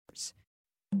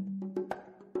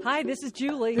Hi, this is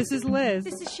Julie. This is Liz.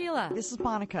 This is Sheila. This is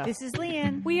Monica. This is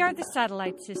Leanne. We are the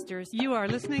Satellite Sisters. You are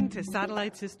listening to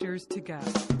Satellite Sisters to Go.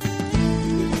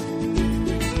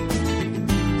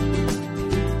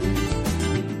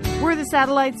 We're the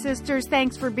Satellite Sisters.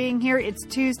 Thanks for being here. It's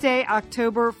Tuesday,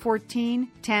 October 14,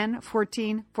 10,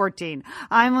 14, 14.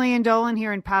 I'm Leanne Dolan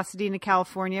here in Pasadena,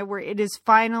 California, where it is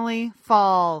finally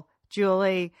fall,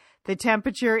 Julie. The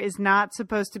temperature is not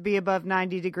supposed to be above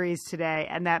 90 degrees today,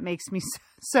 and that makes me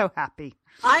so happy.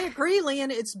 I agree, Leanne.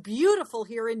 It's beautiful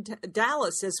here in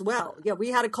Dallas as well. Yeah,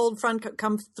 we had a cold front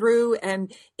come through,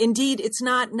 and indeed, it's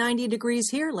not 90 degrees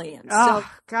here, Leanne.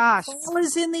 Oh, gosh. Fall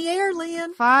is in the air,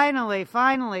 Leanne.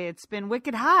 Finally. It's been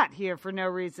wicked hot here for no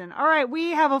reason. All right, we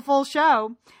have a full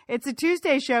show. It's a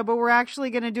Tuesday show, but we're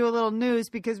actually going to do a little news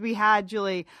because we had,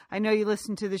 Julie, I know you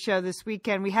listened to the show this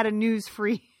weekend. We had a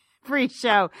news-free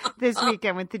show this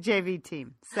weekend with the JV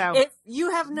team. So if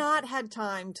you have not had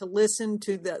time to listen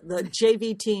to the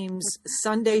JV team's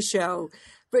Sunday show,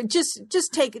 but just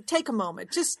take a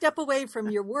moment, just step away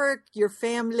from your work, your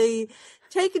family,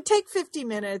 take 50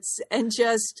 minutes and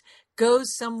just go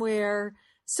somewhere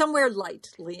light,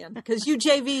 Leanne, because you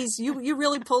JVs, you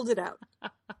really pulled it out.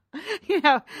 You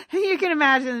know, you can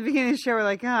imagine at the beginning of the show, we're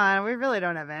like, oh, we really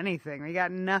don't have anything. We got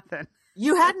nothing.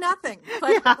 You had nothing, but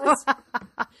it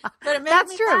made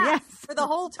That's me true. laugh Yes, for the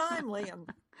whole time, Liam.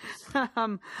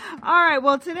 All right.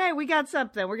 Well, today we got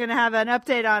something. We're going to have an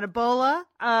update on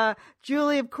Ebola.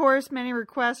 Julie, of course, many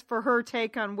requests for her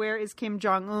take on where is Kim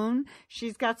Jong-un.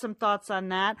 She's got some thoughts on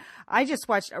that. I just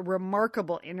watched a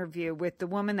remarkable interview with the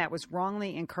woman that was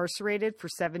wrongly incarcerated for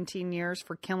 17 years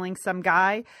for killing some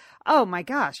guy. Oh my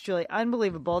gosh, Julie,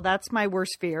 unbelievable. That's my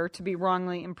worst fear, to be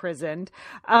wrongly imprisoned.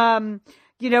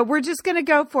 You know, we're just going to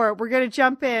go for it. We're going to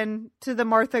jump in to the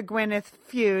Martha Gwyneth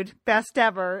feud, best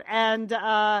ever. And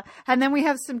then we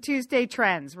have some Tuesday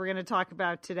trends we're going to talk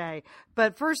about today.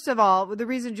 But first of all, the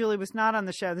reason Julie was not on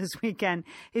the show this weekend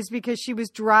is because she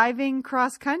was driving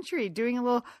cross country, doing a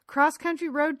little cross country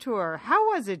road tour.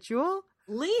 How was it, Jewel?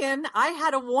 Leanne, I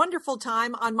had a wonderful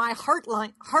time on my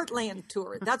Heartland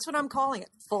tour. That's what I'm calling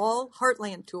it. Fall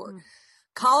Heartland tour.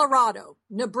 Colorado,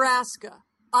 Nebraska,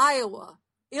 Iowa,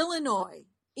 Illinois,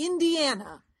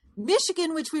 Indiana,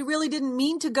 Michigan, which we really didn't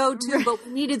mean to go to, but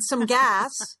we needed some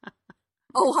gas,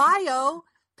 Ohio,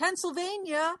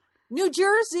 Pennsylvania, New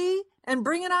Jersey, and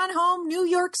bring it on home, New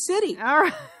York City. All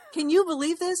right. Can you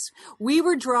believe this? We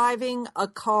were driving a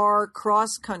car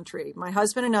cross country. My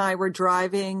husband and I were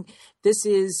driving. This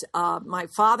is my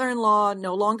father-in-law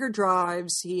no longer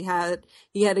drives. He has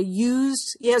a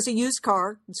used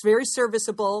car. It's very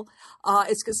serviceable.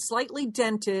 It's slightly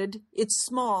dented. It's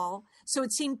small. So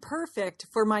it seemed perfect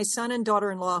for my son and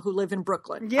daughter-in-law who live in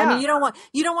Brooklyn. Yeah. I mean,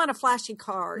 you don't want a flashy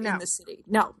car in the city.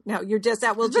 No,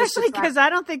 that will just Especially because I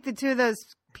don't think the two of those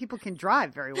people can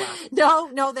drive very well.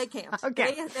 No, they can't.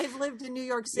 Okay. They've lived in New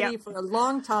York City for a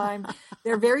long time.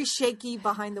 They're very shaky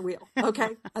behind the wheel. Okay.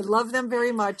 I love them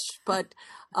very much, but,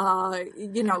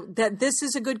 that this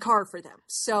is a good car for them.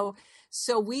 So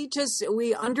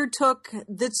we undertook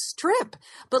this trip.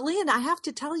 But Leanne, I have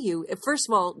to tell you, first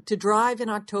of all, to drive in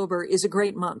October is a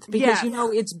great month because,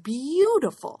 it's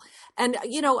beautiful. And,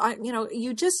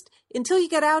 you just, until you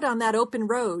get out on that open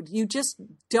road, you just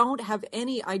don't have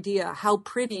any idea how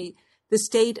pretty the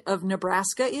state of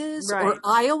Nebraska is or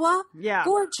Iowa. Yeah.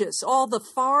 Gorgeous. All the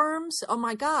farms. Oh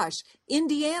my gosh.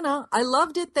 Indiana. I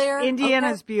loved it there.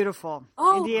 Indiana's beautiful.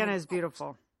 Oh, Indiana is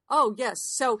beautiful. Oh, yes.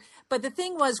 So, but the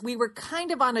thing was, we were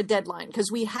kind of on a deadline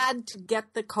because we had to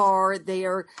get the car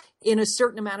there in a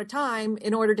certain amount of time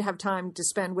in order to have time to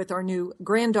spend with our new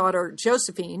granddaughter,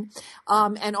 Josephine,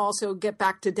 and also get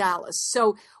back to Dallas.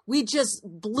 So we just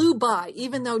blew by,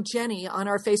 even though Jenny on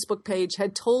our Facebook page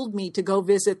had told me to go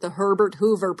visit the Herbert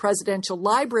Hoover Presidential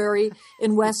Library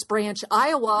in West Branch,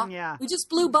 Iowa. Yeah. We just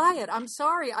blew by it. I'm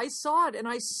sorry. I saw it and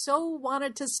I so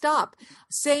wanted to stop.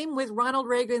 Same with Ronald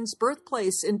Reagan's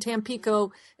birthplace in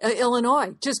Tampico,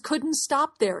 Illinois. Just couldn't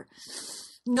stop there.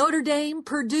 Notre Dame,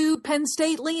 Purdue, Penn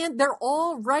State, Leanne, they're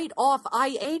all right off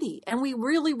I-80. And we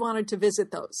really wanted to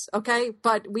visit those. Okay.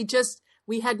 But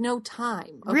we had no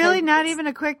time. Okay? Really? Not even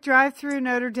a quick drive through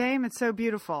Notre Dame? It's so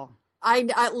beautiful.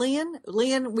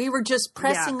 Leanne, we were just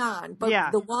pressing on.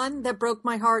 But the one that broke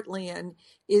my heart, Leanne,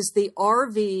 is the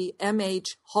RVMH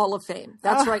Hall of Fame.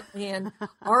 That's right, Leanne.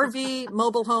 RV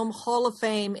Mobile Home Hall of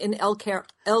Fame in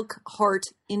Elkhart,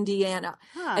 Indiana.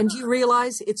 Huh. And do you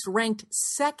realize it's ranked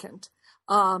second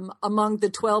among the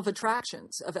 12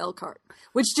 attractions of Elkhart,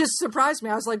 which just surprised me.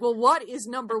 I was like, well, what is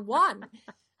number one?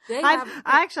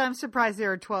 I'm surprised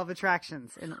there are 12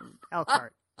 attractions in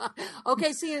Elkhart.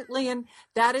 Okay, see, Leon,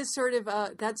 that is sort of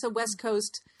that's a West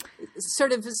Coast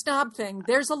sort of a snob thing.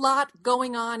 There's a lot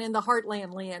going on in the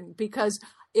heartland, Leon, because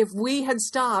if we had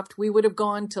stopped, we would have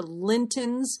gone to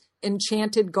Linton's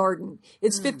Enchanted Garden.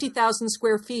 It's 50,000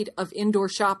 square feet of indoor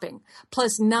shopping,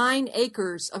 plus 9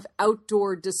 acres of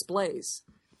outdoor displays.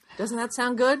 Doesn't that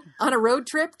sound good? On a road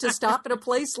trip to stop at a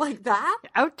place like that?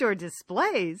 Outdoor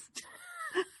displays?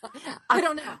 I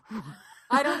don't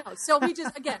know. So we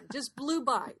just blew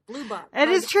by. It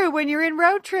is true. When you're in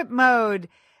road trip mode,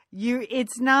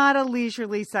 it's not a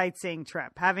leisurely sightseeing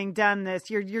trip. Having done this,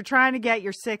 you're trying to get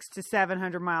your 600 to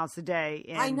 700 miles a day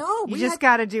in. I know. You just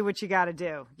got to do what you got to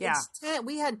do. Yeah.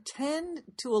 We had 10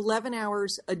 to 11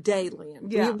 hours a day, Leon.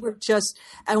 Yeah.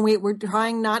 We were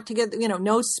trying not to get,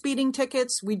 no speeding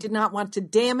tickets. We did not want to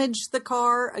damage the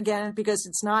car again because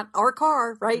it's not our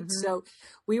car, right? Mm-hmm. So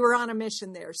we were on a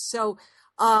mission there. So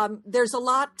there's a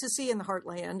lot to see in the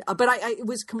Heartland, but it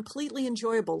was completely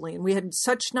enjoyable, Leon. We had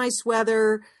such nice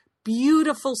weather.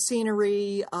 Beautiful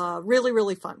scenery, really,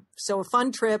 really fun. So a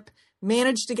fun trip,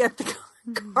 managed to get the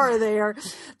car there.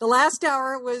 The last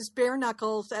hour was bare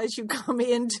knuckles as you come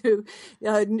into,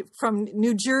 from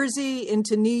New Jersey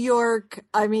into New York.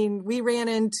 I mean, we ran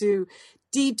into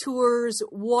detours,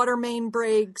 water main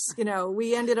breaks.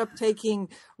 We ended up taking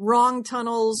wrong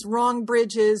tunnels, wrong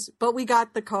bridges, but we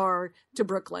got the car to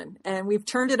Brooklyn and we've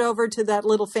turned it over to that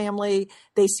little family.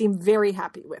 They seem very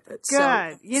happy with it.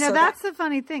 Good. That's the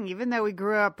funny thing. Even though we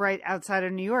grew up right outside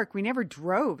of New York, we never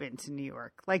drove into New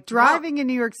York. Like driving in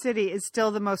New York City is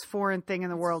still the most foreign thing in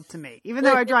the world to me. Even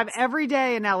though I drive every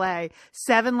day in LA,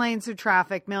 7 lanes of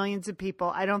traffic, millions of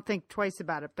people, I don't think twice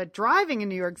about it. But driving in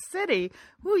New York City,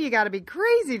 you got to be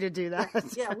crazy to do that.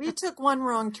 Yeah, we took one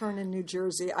wrong turn in New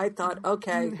Jersey. I thought,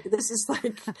 okay, this is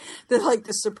like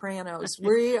the Sopranos.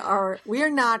 We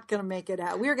are not going to make it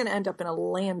out. We're going to end up in a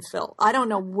landfill. I don't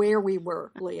know where we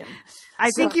were, Liam. I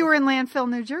think you were in landfill,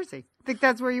 New Jersey. I think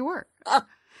that's where you were.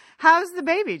 How's the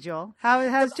baby, Joel?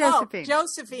 How's Josephine?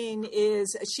 Josephine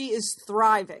is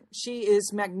thriving. She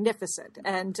is magnificent.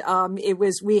 And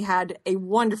we had a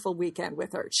wonderful weekend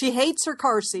with her. She hates her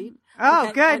car seat. Oh,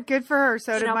 okay, good for her.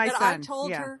 So did my son. I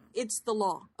told her it's the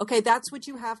law. Okay, that's what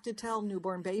you have to tell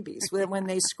newborn babies when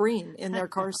they scream in their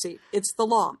car seat. It's the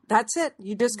law. That's it.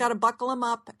 You just got to buckle them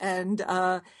up and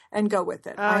go with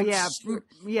it. Oh, Sure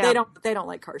yeah. They don't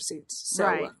like car seats. So,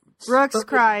 right. Brooks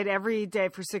cried every day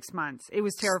for 6 months. It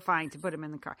was terrifying to put him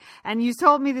in the car. And you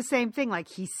told me the same thing, like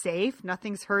he's safe,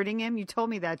 nothing's hurting him. You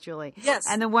told me that, Julie. Yes.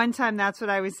 And the one time that's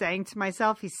what I was saying to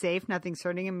myself, he's safe, nothing's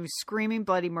hurting him. He was screaming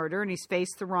bloody murder and he's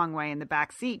faced the wrong way in the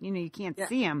back seat. You can't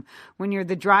see him when you're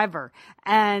the driver.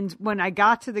 And when I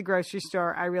got to the grocery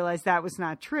store, I realized that was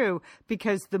not true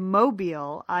because the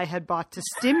mobile I had bought to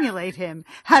stimulate him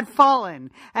had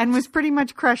fallen and was pretty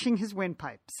much crushing his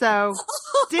windpipe. So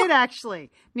did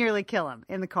actually nearly kill him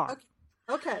in the car.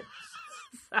 Okay.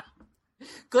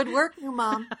 Good work, new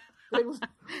mom.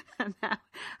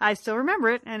 I still remember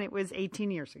it, and it was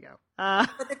 18 years ago.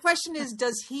 But the question is,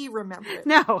 does he remember it?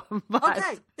 No. But...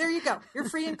 Okay, there you go. You're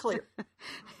free and clear.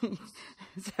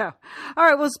 So, all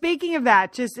right. Well, speaking of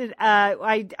that,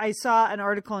 I saw an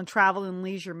article in Travel and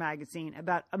Leisure magazine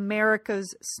about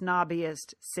America's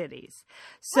snobbiest cities.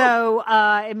 So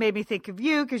it made me think of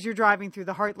you because you're driving through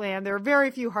the Heartland. There are very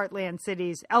few Heartland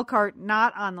cities. Elkhart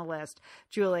not on the list,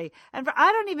 Julie. And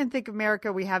I don't even think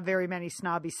America we have very many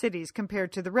snobby cities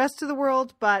compared to the rest of the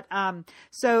world. But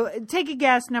so take a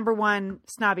guess. Number one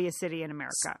snobbiest city in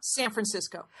America. San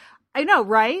Francisco. I know,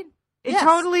 right? It Yes.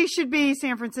 totally should be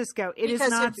San Francisco. It's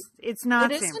not It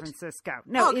San isn't? Francisco.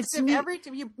 No, it's every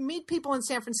time you meet people in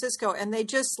San Francisco and they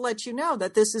just let you know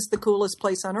that this is the coolest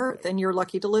place on earth and you're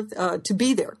lucky to live to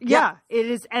be there. Yeah, it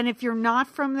is. And if you're not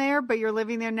from there, but you're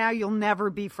living there now, you'll never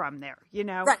be from there.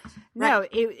 Right. No,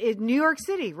 New York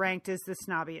City ranked as the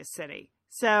snobbiest city.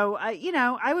 So,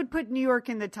 I would put New York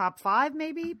in the top 5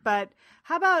 maybe, but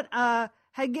how about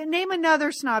name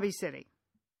another snobby city?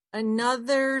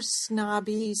 Another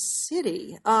snobby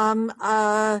city.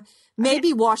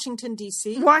 Maybe Washington,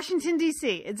 D.C. Washington,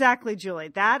 D.C. Exactly, Julie.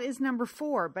 That is number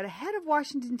 4. But ahead of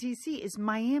Washington, D.C. is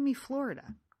Miami,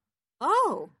 Florida.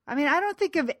 Oh. I mean, I don't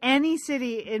think of any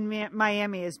city in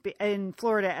Miami in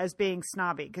Florida as being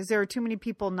snobby because there are too many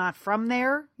people not from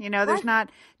there. There's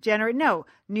not No,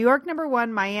 New York number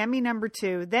 1, Miami number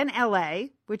 2, then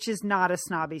L.A., which is not a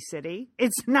snobby city.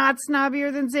 It's not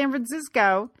snobbier than San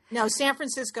Francisco. No, San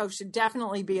Francisco should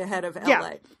definitely be ahead of LA.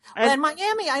 Yeah. And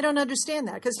Miami, I don't understand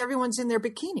that because everyone's in their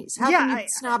bikinis. How Yeah, can you be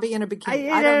snobby in a bikini?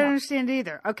 I don't know. understand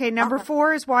either. Okay, number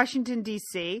 4 is Washington,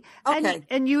 D.C. Okay.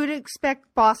 And you would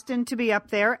expect Boston to be up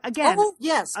there. Again, Oh,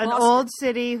 yes. an Boston. old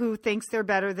city who thinks they're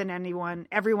better than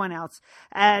everyone else.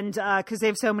 And because they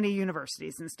have so many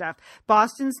universities and stuff.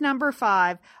 Boston's number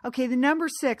 5. Okay, the number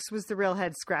 6 was the real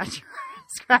head scratcher.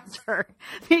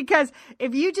 Because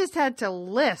if you just had to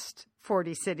list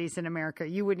 40 cities in America,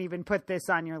 you wouldn't even put this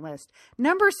on your list.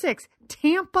 Number 6,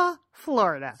 Tampa,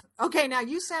 Florida. Okay, now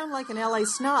you sound like an LA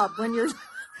snob when you're saying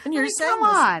Come this.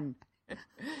 on.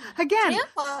 Again,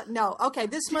 Tampa, no. Okay,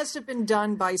 this must have been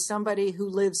done by somebody who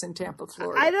lives in Tampa,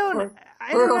 Florida. I don't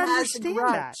who has a understand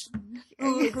that.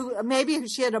 grudge. Who maybe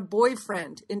she had a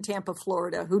boyfriend in Tampa,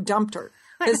 Florida, who dumped her.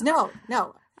 Because no.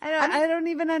 I don't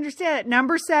even understand it.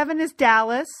 Number 7 is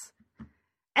Dallas.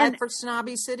 And for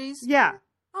snobby cities? Yeah.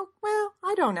 Oh, well,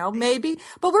 I don't know, maybe.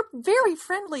 But we're very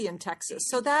friendly in Texas.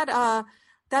 So that's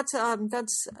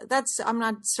I'm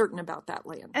not certain about that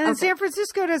land. And San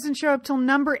Francisco doesn't show up till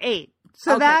number 8.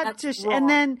 So Okay, that's that's just, wrong. and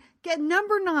then get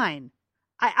number 9.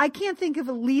 I can't think of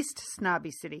a least snobby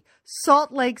city.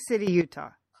 Salt Lake City,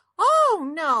 Utah.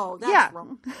 Oh, no, that's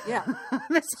wrong. Yeah.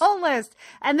 This whole list.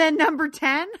 And then number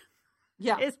 10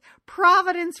 Yeah. is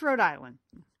Providence, Rhode Island.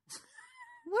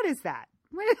 What is that?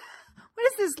 What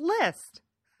is this list?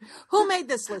 Who made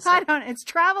this list? I don't. It's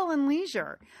travel and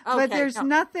leisure, but Okay, there's no.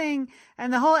 nothing.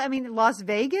 And the whole. I mean, Las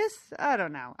Vegas. I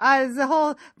don't know. It's a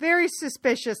whole very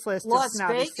suspicious list of Las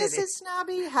snobby Vegas cities. is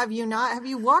snobby? Have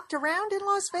you walked around in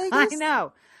Las Vegas? I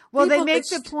know. Well, People they make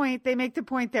that the point. They make the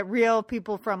point that real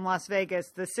people from Las Vegas,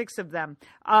 the 6 of them,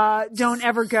 don't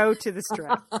ever go to the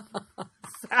Strip.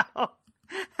 So.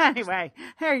 Anyway,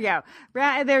 there you go.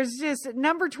 There's just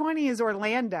number 20 is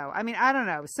Orlando. I mean, I don't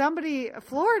know.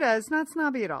 Florida is not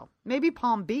snobby at all. Maybe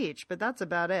Palm Beach, but that's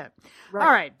about it. Right.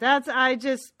 All right.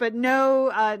 But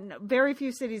very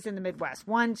few cities in the Midwest.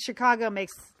 One, Chicago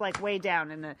makes like way down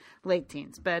in the late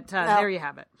teens, but there you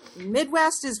have it.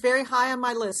 Midwest is very high on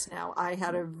my list now. I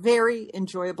had a very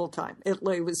enjoyable time. It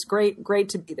was great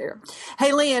to be there.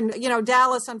 Hey, Lian,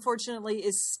 Dallas, unfortunately,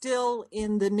 is still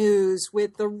in the news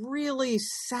with the really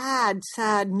sad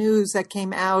news that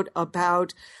came out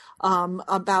about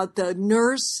the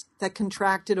nurse that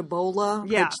contracted Ebola.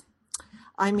 Yeah. Which,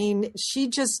 I mean, she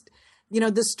just,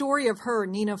 the story of her,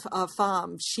 Nina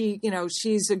Pham,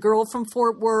 she's a girl from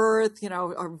Fort Worth, a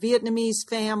Vietnamese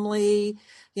family.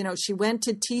 She went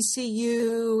to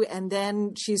TCU and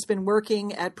then she's been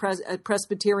working at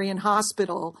Presbyterian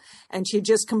Hospital, and she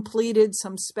just completed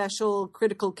some special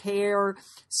critical care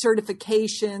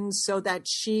certifications so that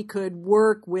she could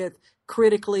work with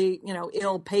critically,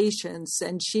 ill patients.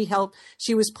 And she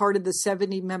was part of the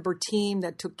 70-member team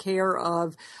that took care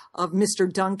of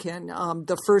Mr. Duncan,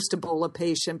 the first Ebola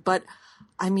patient. But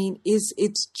I mean,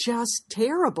 it's just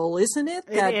terrible, isn't it?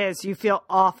 It is. You feel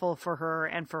awful for her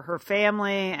and for her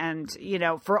family and,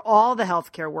 for all the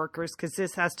healthcare workers, because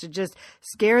this has to just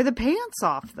scare the pants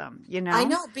off them, I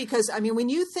know, because, I mean, when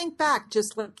you think back,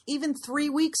 just like even 3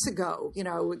 weeks ago,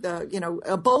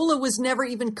 Ebola was never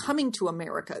even coming to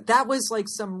America. That was like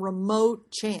some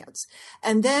remote chance.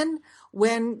 And then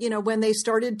when they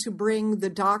started to bring the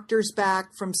doctors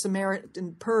back from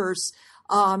Samaritan Purse,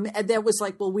 and that was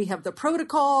like, well, we have the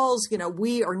protocols,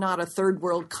 we are not a third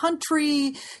world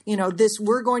country,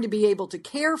 we're going to be able to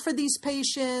care for these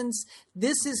patients.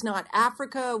 This is not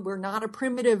Africa. We're not a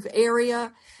primitive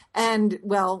area. And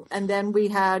then we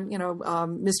had,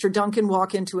 Mr. Duncan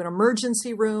walk into an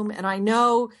emergency room. And I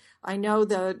know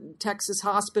the Texas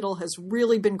hospital has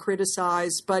really been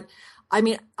criticized, but I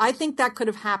mean, I think that could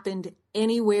have happened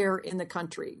anywhere in the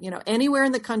country. Anywhere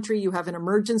in the country, you have an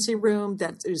emergency room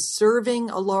that is serving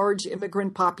a large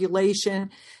immigrant population,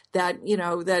 that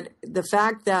the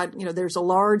fact that, there's a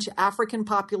large African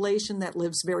population that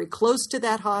lives very close to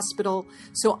that hospital.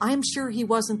 So I'm sure he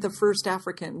wasn't the first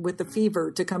African with the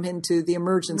fever to come into the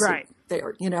emergency right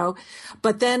there,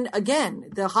 But then again,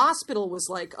 the hospital was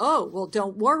like, oh, well,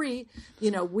 don't worry.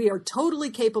 We are totally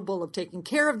capable of taking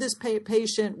care of this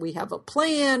patient. We have a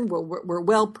plan. We're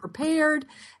well prepared.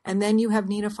 And then you have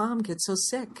Nina Pham get so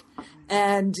sick.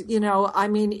 And, I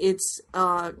mean, it's,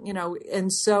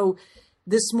 and so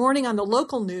this morning on the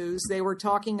local news, they were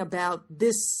talking about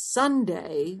this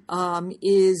Sunday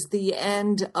is the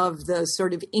end of the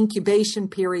sort of incubation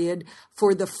period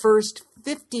for the first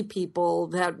 50 people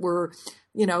that were,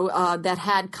 that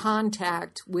had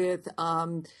contact with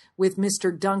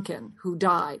Mr. Duncan, who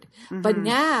died. Mm-hmm. But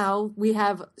now we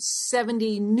have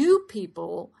 70 new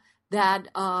people that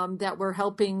that were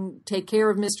helping take care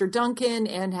of Mr. Duncan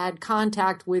and had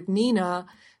contact with Nina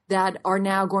that are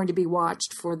now going to be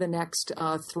watched for the next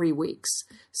 3 weeks.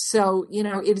 So,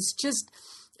 it's just,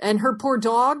 and her poor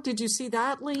dog, did you see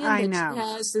that, Liam? I know. She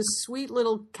has this sweet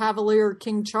little Cavalier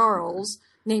King Charles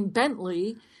named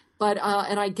Bentley, but,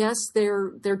 and I guess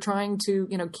they're trying to,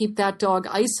 keep that dog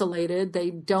isolated. They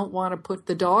don't want to put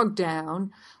the dog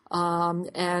down.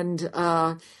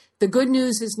 The good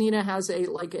news is Nina has it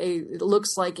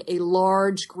looks like a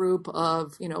large group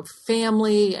of,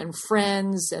 family and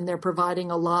friends, and they're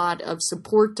providing a lot of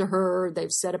support to her.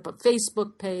 They've set up a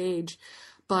Facebook page,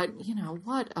 but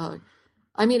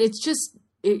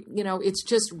it's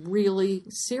just really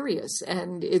serious,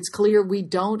 and it's clear we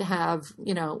don't have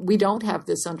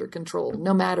this under control,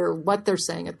 no matter what they're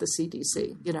saying at the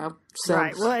CDC, So,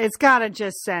 right. Well, it's got to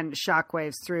just send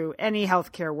shockwaves through any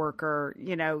healthcare worker.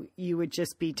 You would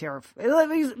just be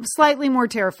slightly more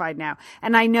terrified now.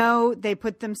 And I know they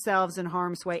put themselves in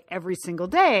harm's way every single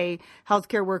day.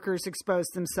 Healthcare workers expose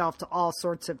themselves to all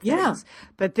sorts of things. Yeah.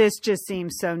 But this just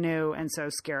seems so new and so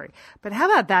scary. But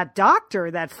how about that doctor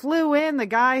that flew in, the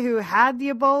guy who had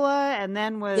the Ebola and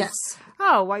then was... Yes.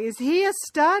 Oh, well, is he a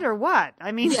stud or what?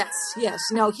 I mean... Yes.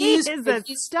 No, he's a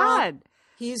stud.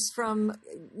 He's from,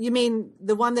 you mean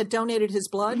the one that donated his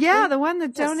blood? Yeah, the one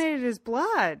that donated his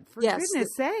blood, for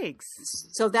goodness sakes.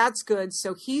 So that's good.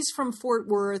 So he's from Fort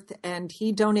Worth, and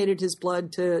he donated his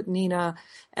blood to Nina,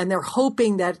 and they're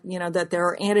hoping that, that there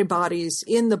are antibodies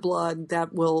in the blood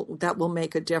that will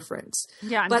make a difference.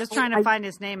 Yeah, I'm just trying to find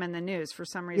his name in the news. For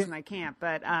some reason I can't,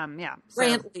 but yeah. So.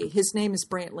 Brantley. His name is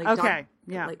Brantley. Okay.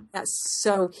 Yeah. Yes.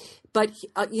 So, but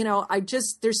I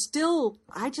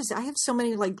have so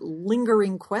many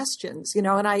lingering questions,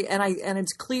 and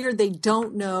it's clear they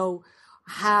don't know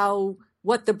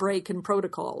what the break in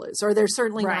protocol is, or they're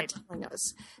certainly not telling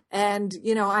us. And,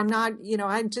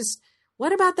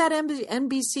 what about that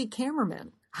NBC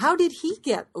cameraman? How did he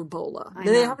get Ebola?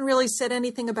 They haven't really said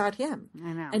anything about him.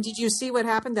 I know. And did you see what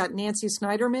happened? That Nancy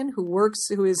Snyderman, who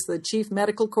is the chief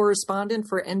medical correspondent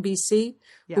for NBC,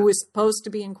 who is supposed to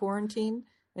be in quarantine,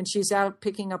 and she's out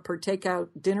picking up her takeout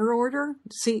dinner order.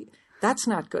 See, that's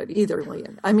not good either,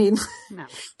 Lian. I mean, no.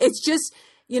 It's just,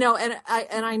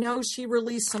 and I know she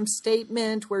released some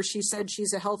statement where she said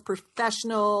she's a health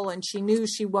professional and she knew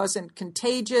she wasn't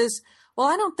contagious. Well,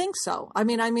 I don't think so. I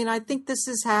mean, I think this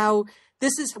is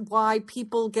why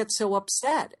people get so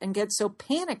upset and get so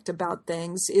panicked about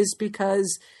things, is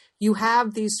because you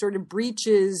have these sort of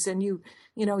breaches, and you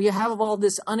have all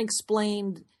this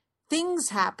unexplained things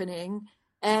happening,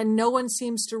 and no one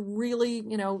seems to really,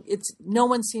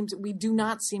 we do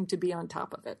not seem to be on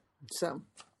top of it. So.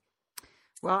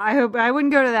 Well, I hope I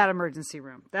wouldn't go to that emergency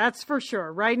room. That's for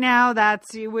sure. Right now,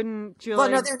 you wouldn't, Julie. Well,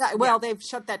 no, they're not. Well, they've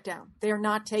shut that down. They're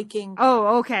not taking.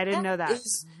 Oh, okay. I didn't know that.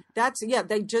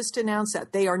 They just announced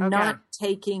that they are not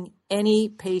taking any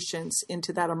patients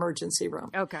into that emergency room.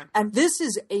 Okay. And this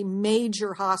is a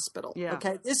major hospital. Yeah.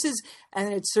 Okay.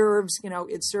 And it serves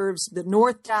the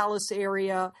North Dallas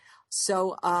area.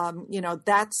 So,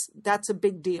 that's a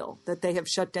big deal that they have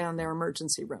shut down their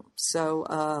emergency room.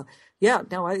 So,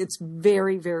 it's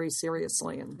very, very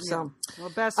seriously. And so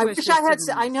best I wish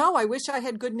I wish I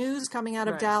had good news coming out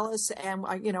of Dallas, and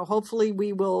hopefully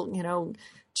we will,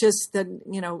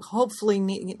 hopefully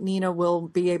Nina will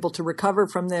be able to recover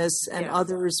from this, and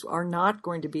others are not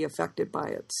going to be affected by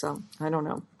it. So I don't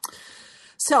know.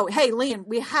 So, hey, Lian,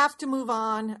 we have to move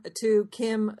on to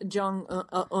Kim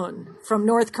Jong-un from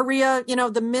North Korea,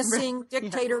 the missing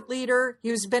dictator leader.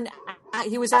 He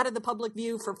was out of the public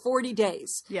view for 40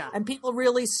 days. Yeah. And people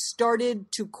really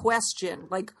started to question,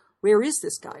 where is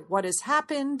this guy? What has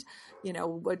happened?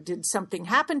 Did something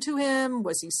happen to him?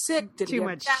 Was he sick? Did he have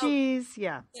much cheese?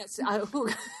 Yeah. Yes.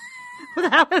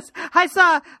 I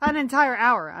saw an entire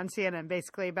hour on CNN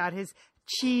basically about his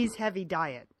cheese heavy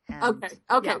diet. Okay.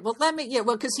 Yeah. Well,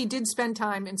 because he did spend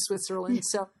time in Switzerland,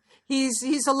 so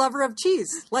he's a lover of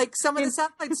cheese, like some of the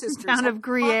Satellite Sisters. Town of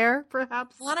Gruyere,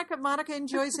 perhaps. Monica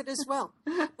enjoys it as well.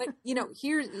 But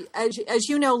here, as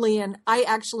you know, Lian, I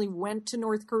actually went to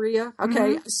North Korea.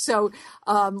 Okay, so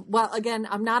again,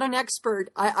 I'm not an expert.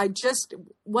 I just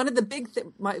one of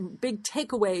the my big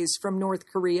takeaways from North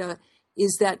Korea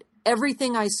is that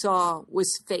everything I saw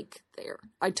was fake there.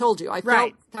 I told you, I felt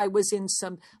like I was in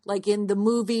in the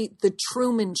movie, The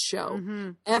Truman Show.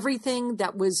 Mm-hmm. Everything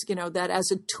that was, that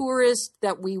as a tourist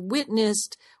that we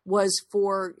witnessed was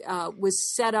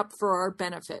set up for our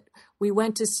benefit. We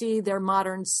went to see their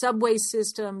modern subway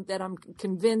system that I'm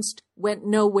convinced went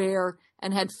nowhere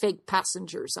and had fake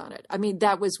passengers on it. I mean,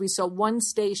 we saw one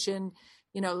station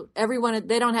everyone,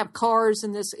 they don't have cars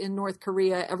in North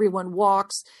Korea. Everyone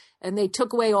walks, and they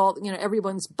took away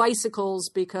everyone's bicycles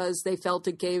because they felt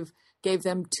it gave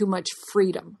them too much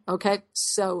freedom. Okay.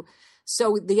 So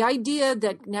the idea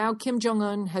that now Kim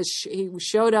Jong-un he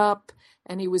showed up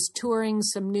and he was touring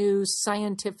some new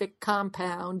scientific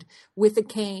compound with a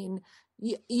cane.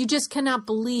 You just cannot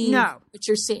believe what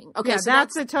you're seeing. Okay, yeah, so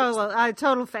that's a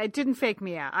total fake. It didn't fake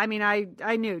me out. I mean,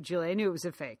 I knew, Julie. I knew it was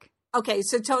a fake. Okay,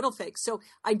 so total fake. So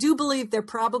I do believe there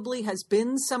probably has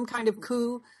been some kind of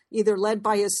coup, either led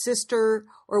by his sister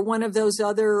or one of those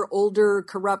other older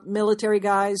corrupt military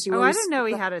guys. I didn't know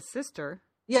he had a sister.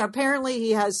 Yeah, apparently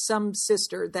he has some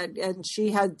sister and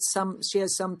she has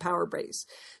some power base.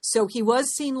 So he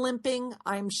was seen limping.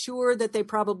 I'm sure that they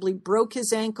probably broke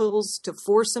his ankles to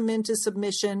force him into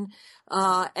submission,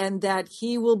 and that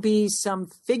he will be some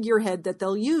figurehead that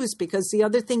they'll use, because the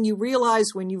other thing you realize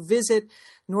when you visit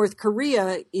North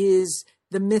Korea is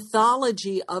the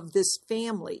mythology of this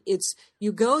family.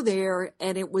 You go there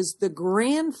and it was the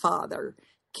grandfather,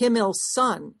 Kim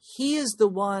Il-sung. He is the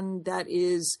one that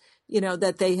is,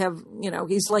 that they have,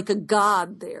 he's like a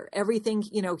god there. Everything,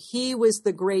 he was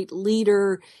the great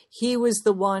leader. He was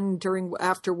the one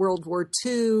after World War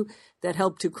II that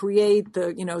helped to create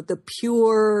the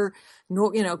pure,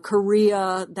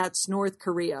 Korea. That's North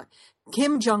Korea.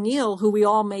 Kim Jong-il, who we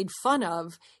all made fun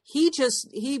of, he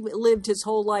lived his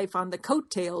whole life on the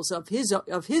coattails of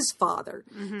his father.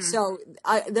 Mm-hmm. So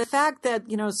the fact that,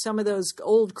 some of those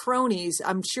old cronies,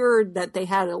 I'm sure that they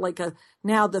had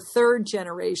now the third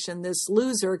generation, this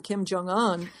loser, Kim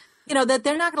Jong-un, that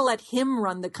they're not going to let him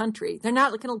run the country. They're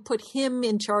not going to put him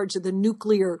in charge of the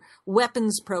nuclear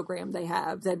weapons program they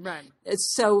have. Right.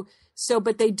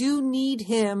 But they do need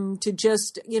him to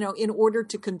just, in order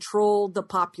to control the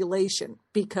population,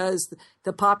 because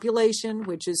the population,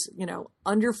 which is,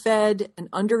 underfed and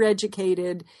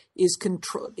undereducated, is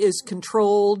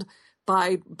controlled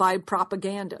by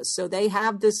propaganda. So they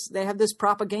have this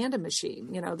propaganda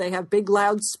machine. They have big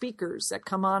loud speakers that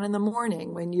come on in the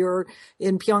morning when you're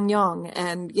in Pyongyang,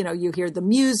 and, you hear the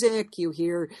music, you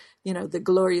hear, the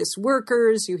glorious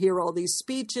workers, you hear all these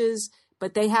speeches.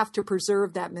 But they have to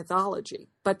preserve that mythology.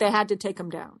 But they had to take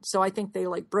him down. So I think they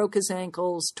broke his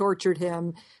ankles, tortured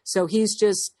him. So he is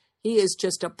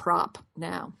just a prop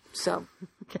now. So,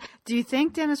 okay. Do you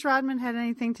think Dennis Rodman had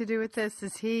anything to do with this?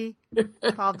 Is he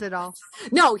involved at all?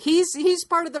 No, he's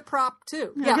part of the prop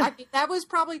too. Yeah, I mean, that was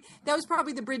probably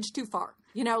the bridge too far.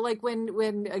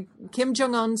 When Kim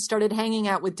Jong-un started hanging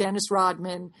out with Dennis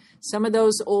Rodman, some of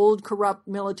those old corrupt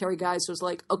military guys was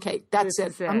like, okay, that's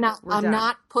it. I'm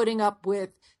not putting up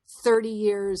with 30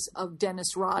 years of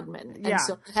Dennis Rodman. And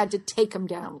so I had to take him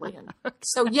down, Lian.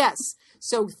 So yes.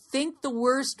 So think the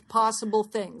worst possible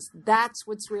things. That's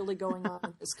what's really going on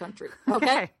in this country.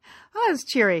 Okay. Oh, it's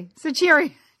cheery. It's a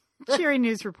cheery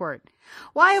news report.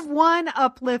 Well, I have one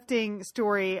uplifting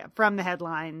story from the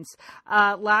headlines.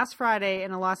 Last Friday in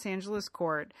a Los Angeles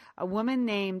court, a woman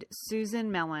named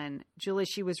Susan Mellon, Julie,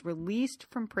 she was released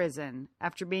from prison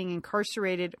after being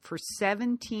incarcerated for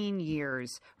 17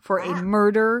 years for a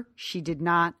murder she did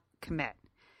not commit.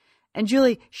 And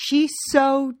Julie, she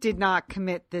so did not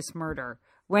commit this murder.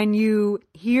 When you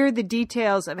hear the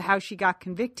details of how she got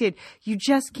convicted, you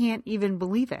just can't even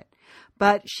believe it.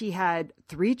 But she had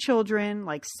 3 children,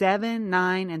 7,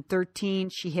 9, and 13.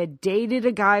 She had dated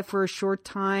a guy for a short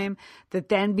time that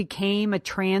then became a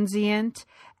transient.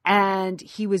 And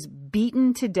he was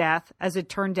beaten to death, as it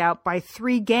turned out, by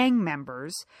 3 gang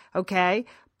members. Okay.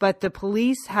 But the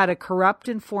police had a corrupt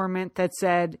informant that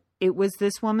said it was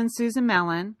this woman, Susan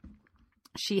Mellon.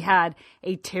 She had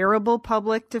a terrible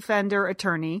public defender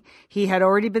attorney. He had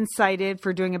already been cited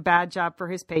for doing a bad job for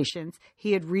his patients.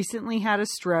 He had recently had a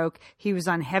stroke. He was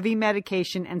on heavy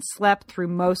medication and slept through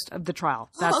most of the trial.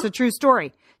 That's a true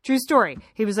story. True story.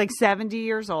 He was 70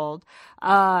 years old.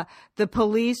 The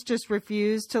police just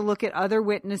refused to look at other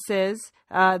witnesses.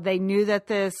 They knew that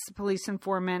this police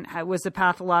informant was a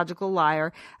pathological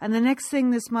liar. And the next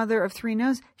thing this mother of 3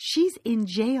 knows, she's in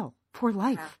jail for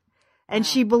life. And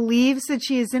she believes that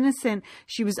she is innocent.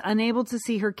 She was unable to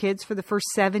see her kids for the first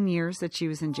 7 years that she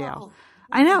was in jail.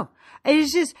 I know.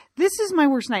 It's just, this is my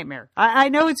worst nightmare. I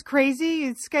know it's crazy.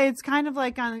 It's kind of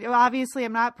obviously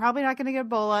I'm probably not going to get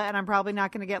Ebola, and I'm probably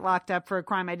not going to get locked up for a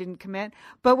crime I didn't commit.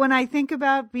 But when I think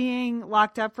about being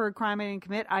locked up for a crime I didn't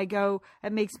commit, I go,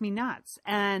 it makes me nuts.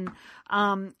 And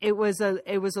it was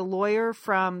a lawyer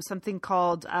from something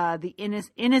called the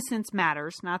Innocence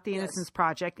Matters, not the Innocence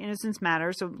Project, Innocence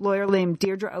Matters, a lawyer named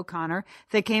Deirdre O'Connor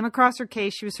that came across her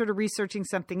case. She was sort of researching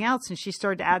something else, and she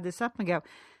started to add this up and go,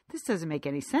 this doesn't make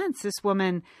any sense. This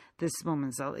woman's,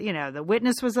 the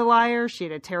witness was a liar. She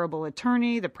had a terrible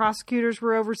attorney. The prosecutors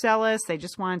were overzealous. They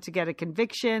just wanted to get a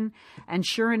conviction. And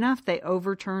sure enough, they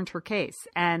overturned her case.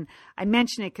 And I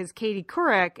mention it because Katie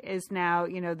Couric is now,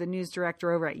 the news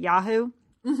director over at Yahoo.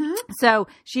 Mm-hmm. So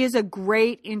she has a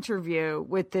great interview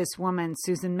with this woman,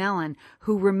 Susan Mellon,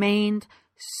 who remained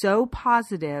so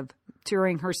positive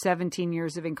during her 17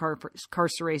 years of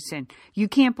incarceration. You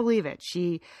can't believe it.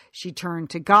 She turned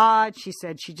to God. She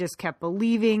said she just kept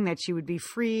believing that she would be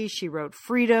free. She wrote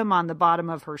freedom on the bottom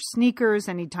of her sneakers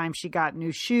anytime she got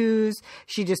new shoes.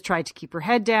 She just tried to keep her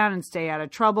head down and stay out of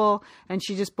trouble. And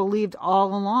she just believed all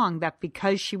along that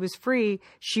because she was free,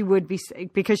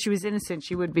 because she was innocent,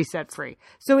 she would be set free.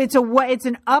 So it's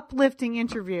an uplifting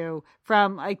interview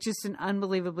from just an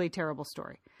unbelievably terrible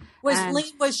story.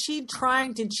 Was she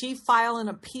trying? Did she file an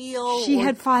appeal? She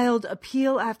had filed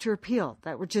appeal after appeal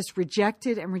that were just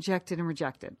rejected and rejected and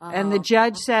rejected. And the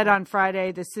judge said on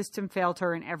Friday the system failed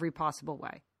her in every possible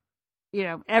way.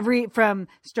 From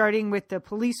starting with the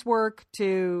police work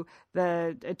to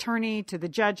the attorney to the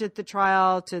judge at the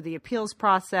trial to the appeals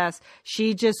process,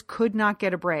 she just could not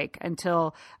get a break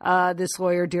until this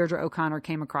lawyer Deirdre O'Connor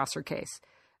came across her case.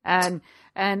 And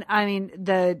I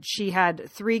mean, she had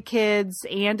 3 kids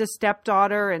and a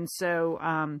stepdaughter. And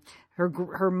so,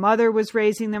 her mother was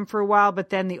raising them for a while,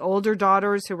 but then the older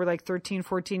daughters who were like 13,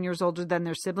 14 years older than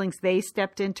their siblings, they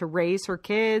stepped in to raise her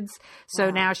kids.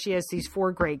 So now she has these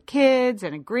 4 great kids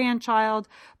and a grandchild,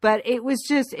 but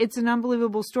it's an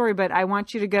unbelievable story. But I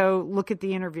want you to go look at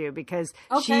the interview because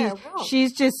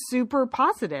she's just super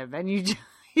positive, and you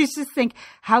just think,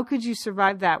 how could you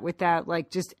survive that without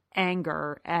just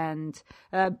anger and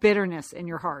bitterness in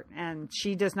your heart? And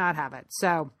she does not have it.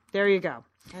 So there you go.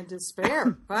 And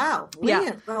despair. Wow.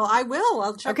 Yeah. Well, I will.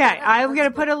 I'll check Okay. that out. I'm going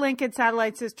to put a link at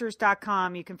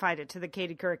SatelliteSisters.com. You can find it to the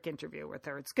Katie Couric interview with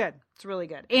her. It's good. It's really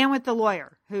good. And with the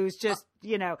lawyer who's just,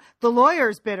 the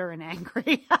lawyer's bitter and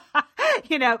angry,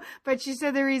 but she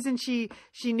said the reason she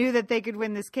knew that they could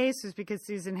win this case was because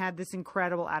Susan had this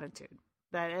incredible attitude.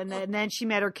 And then she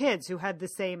met her kids who had the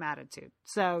same attitude.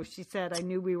 So she said, I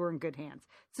knew we were in good hands.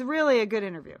 It's really a good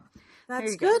interview.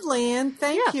 That's good, Lian.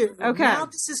 Thank you. Okay. Now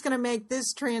this is going to make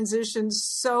this transition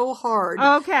so hard.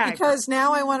 Okay. Because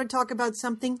now I want to talk about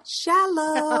something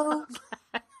shallow.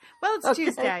 Well, it's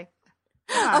Tuesday.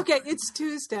 Okay, it's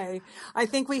Tuesday. I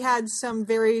think we had some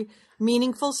very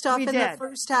meaningful stuff the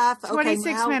first half.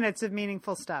 26 minutes of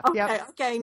meaningful stuff.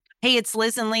 Okay. Hey, it's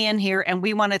Liz and Lian here, and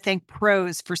we want to thank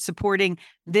Prose for supporting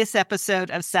this episode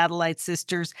of Satellite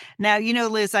Sisters. Now,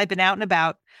 Liz, I've been out and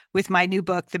about with my new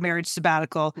book, The Marriage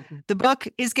Sabbatical. The book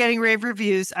is getting rave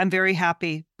reviews. I'm very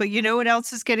happy. But you know what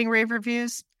else is getting rave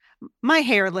reviews? My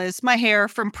hair, Liz. My hair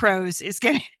from Prose is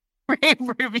getting rave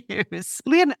reviews.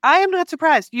 Lian, I am not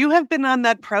surprised. You have been on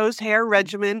that Prose hair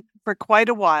regimen for quite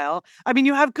a while. I mean,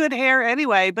 you have good hair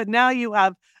anyway, but now you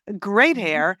have great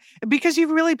hair because you've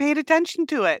really paid attention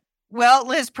to it. Well,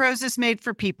 Liz, Prose is made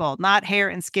for people, not hair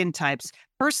and skin types.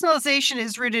 Personalization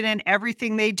is rooted in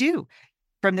everything they do,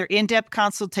 from their in-depth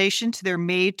consultation to their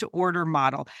made-to-order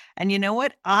model. And you know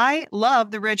what? I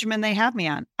love the regimen they have me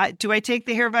on. Do I take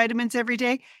the hair vitamins every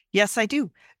day? Yes, I do.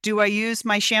 Do I use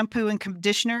my shampoo and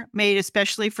conditioner made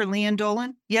especially for Lian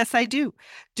Dolan? Yes, I do.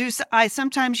 Do I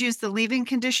sometimes use the leave-in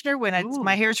conditioner when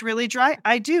my hair's really dry?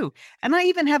 I do. And I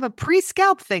even have a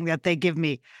pre-scalp thing that they give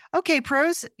me. Okay,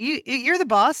 Prose, you're the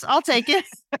boss. I'll take it.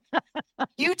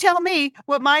 You tell me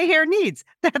what my hair needs.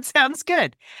 That sounds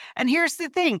good. And here's the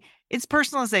thing. It's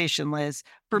personalization, Liz.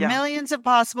 For millions of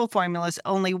possible formulas,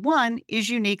 only one is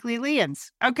uniquely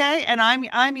Lian's. Okay? And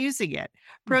I'm using it.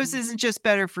 Prose isn't just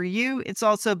better for you, it's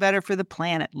also better for the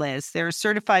planet, Liz. They're a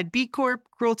certified B Corp,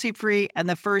 cruelty-free, and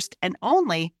the first and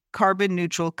only carbon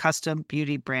neutral custom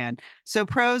beauty brand. So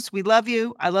Prose, we love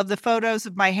you. I love the photos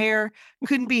of my hair.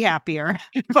 Couldn't be happier.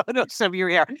 Photos of your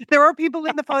hair. There are people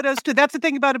in the photos too. That's the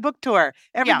thing about a book tour.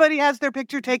 Everybody has their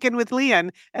picture taken with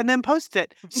Lian and then post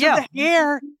it. So the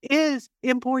hair is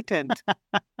important.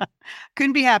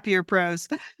 Couldn't be happier, Prose.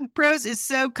 Prose is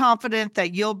so confident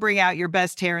that you'll bring out your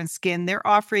best hair and skin. They're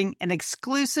offering an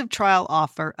exclusive trial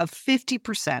offer of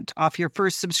 50% off your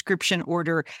first subscription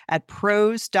order at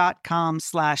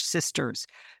prose.com/sisters.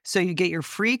 So you get your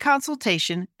free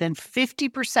consultation, then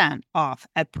 50% off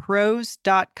at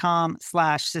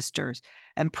prose.com/sisters.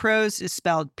 And Prose is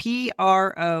spelled Prose.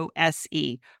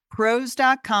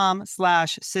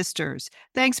 Prose.com/sisters.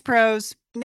 Thanks, Prose.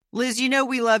 Liz,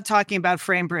 we love talking about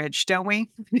FrameBridge, don't we?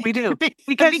 We do.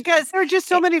 Because there are just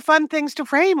so many fun things to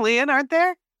frame, Lian, aren't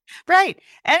there? Right.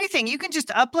 Anything. You can just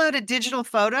upload a digital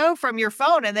photo from your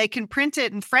phone and they can print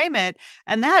it and frame it.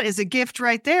 And that is a gift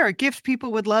right there, a gift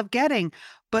people would love getting.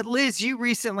 But Liz, you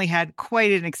recently had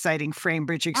quite an exciting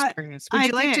FrameBridge experience. Would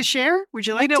you like to did. share? Would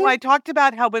you like You know, to? I talked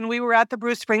about how when we were at the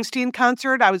Bruce Springsteen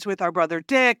concert, I was with our brother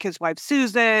Dick, his wife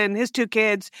Susan, his 2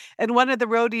 kids, and one of the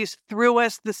roadies threw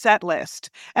us the set list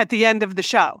at the end of the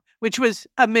show, which was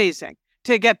amazing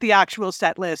to get the actual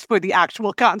set list for the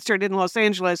actual concert in Los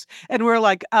Angeles. And we're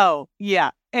like, oh,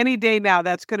 yeah, any day now,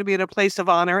 that's going to be in a place of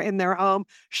honor in their home.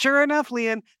 Sure enough,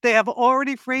 Leanne, they have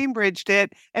already FrameBridged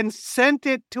it and sent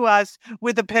it to us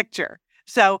with a picture.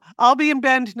 So I'll be in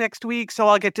Bend next week, so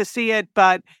I'll get to see it.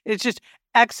 But it's just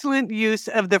excellent use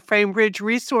of the FrameBridge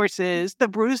resources, the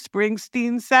Bruce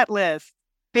Springsteen set list.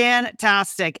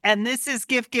 Fantastic. And this is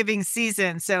gift giving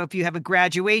season. So if you have a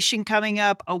graduation coming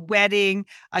up, a wedding,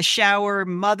 a shower,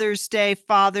 Mother's Day,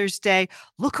 Father's Day,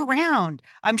 look around.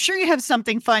 I'm sure you have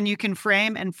something fun you can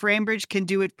frame, and FrameBridge can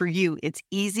do it for you. It's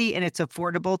easy and it's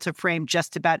affordable to frame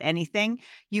just about anything.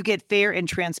 You get fair and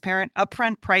transparent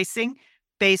upfront pricing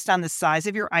based on the size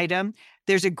of your item.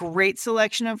 There's a great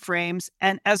selection of frames.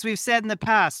 And as we've said in the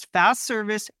past, fast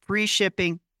service, free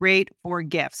shipping, great for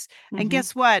gifts. And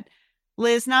guess what?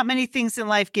 Liz, not many things in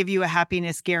life give you a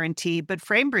happiness guarantee, but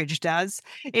FrameBridge does.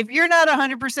 If you're not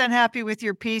 100% happy with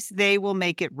your piece, they will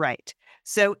make it right.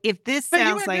 So if this But you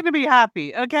sounds are like going to be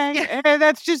happy, okay?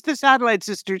 That's just the Satellite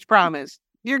Sisters promise.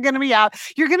 You're going to be out.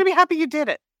 You're going to be happy you did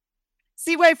it.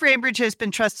 see why FrameBridge has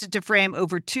been trusted to frame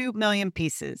over 2 million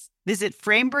pieces. Visit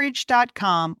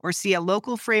framebridge.com or see a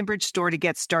local FrameBridge store to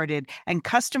get started and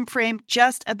custom frame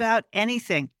just about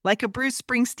anything, like a Bruce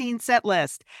Springsteen set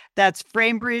list. That's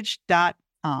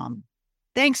framebridge.com.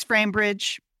 Thanks,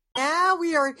 FrameBridge. Now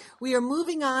we are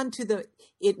moving on to the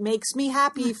 "It Makes Me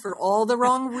Happy for All the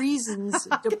Wrong Reasons"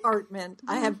 department.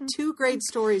 I have 2 great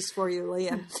stories for you,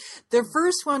 Leanne. The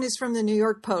first one is from the New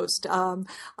York Post.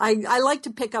 I like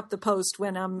to pick up the Post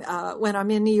when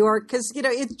I'm in New York because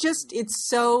it's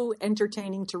so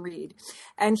entertaining to read.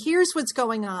 And here's what's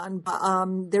going on.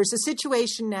 There's a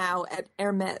situation now at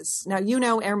Hermes. Now you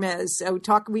know Hermes.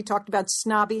 We talked about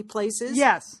snobby places.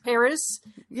 Yes. Paris.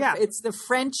 Yeah. It's the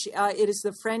French. It is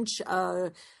the French.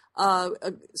 A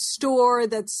store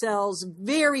that sells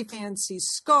very fancy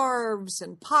scarves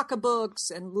and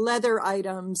pocketbooks and leather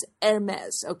items,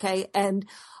 Hermes, okay? And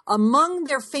among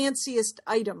their fanciest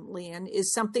item, Leanne,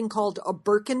 is something called a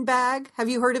Birkin bag. Have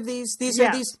you heard of these?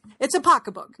 It's a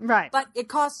pocketbook. Right. But it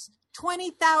costs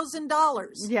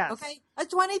 $20,000. Yes. Okay? A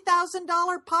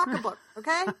 $20,000 pocketbook,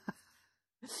 okay?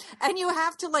 And you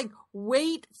have to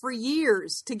wait for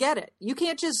years to get it. You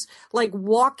can't just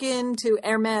walk into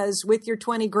Hermes with your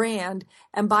 20 grand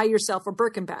and buy yourself a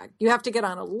Birkin bag. You have to get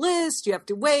on a list. You have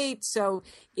to wait. So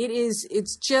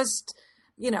it's just,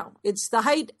 it's the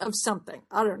height of something.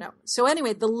 I don't know. So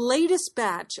anyway, the latest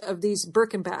batch of these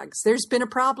Birkin bags, there's been a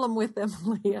problem with them,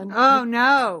 Leanne. Oh,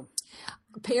 no.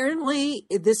 Apparently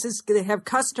they have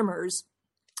customers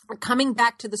coming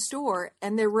back to the store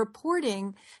and they're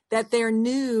reporting that their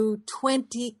new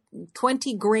 20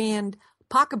 grand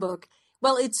pocketbook,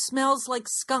 well, it smells like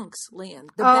skunks, Leanne.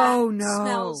 The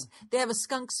bag they have a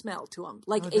skunk smell to them,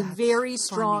 a very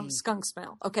strong skunk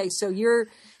smell. Okay, so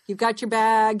you've got your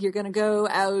bag, you're going to go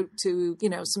out to,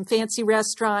 some fancy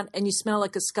restaurant and you smell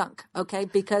like a skunk, okay?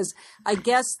 Because I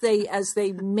guess as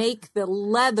they make the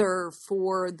leather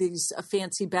for these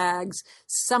fancy bags,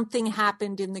 something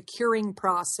happened in the curing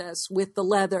process with the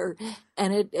leather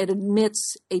and it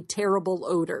emits a terrible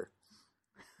odor.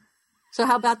 So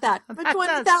how about that? For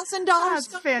 $20,000. That's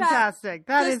fantastic.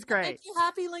 That is great. Make you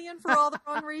happy, Leanne, for all the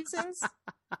wrong reasons?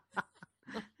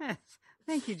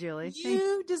 Thank you, Julie.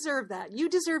 You deserve that. You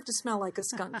deserve to smell like a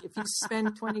skunk if you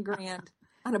spend 20 grand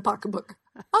on a pocketbook.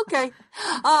 Okay.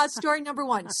 Story number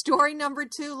 1. Story number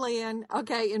 2, Leanne,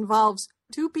 okay, involves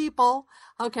 2 people.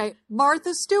 Okay.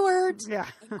 Martha Stewart. Yeah.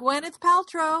 Gwyneth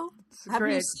Paltrow.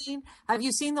 Great. Have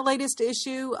you seen the latest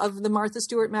issue of the Martha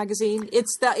Stewart magazine?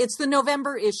 It's the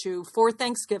November issue for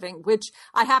Thanksgiving, which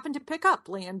I happen to pick up,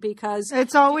 Leanne, because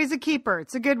it's always a keeper.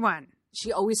 It's a good one.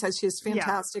 She always has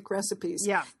fantastic recipes.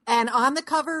 Yeah. And on the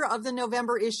cover of the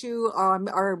November issue,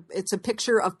 it's a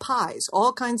picture of pies,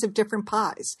 all kinds of different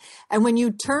pies. And when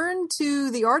you turn to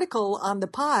the article on the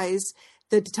pies,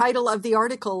 the title of the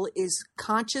article is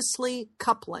Consciously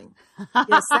Coupling.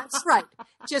 Yes, that's right.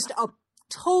 Just a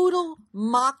total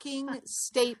mocking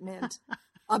statement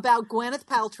about Gwyneth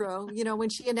Paltrow. When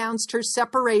she announced her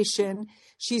separation,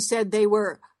 she said they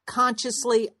were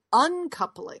consciously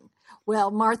uncoupling. Well,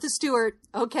 Martha Stewart,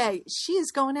 okay, she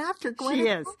is going after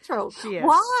Gwyneth Paltrow. She is.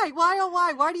 Why? Why, oh,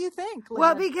 why? Why do you think, Lena?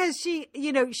 Well, because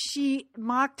she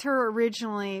mocked her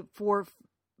originally for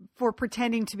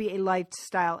pretending to be a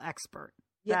lifestyle expert.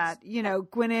 Yes. That,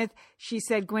 Gwyneth, she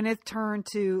said Gwyneth turned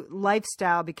to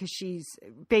lifestyle because she's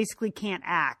basically can't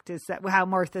act, is that how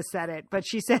Martha said it. But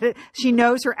she said it, she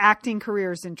knows her acting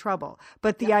career is in trouble.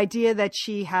 But the idea that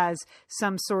she has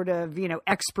some sort of,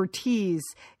 expertise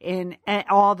in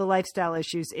all the lifestyle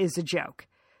issues is a joke.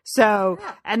 So,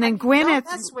 and then Gwyneth.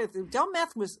 Don't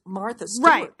mess with Martha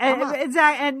Stewart. Right.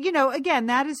 Exactly. And, again,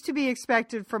 that is to be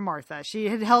expected from Martha. She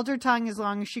had held her tongue as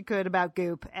long as she could about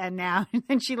Goop, and now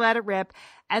and she let it rip.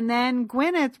 And then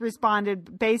Gwyneth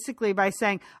responded basically by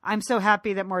saying, I'm so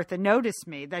happy that Martha noticed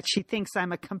me, that she thinks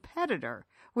I'm a competitor,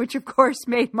 which, of course,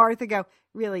 made Martha go,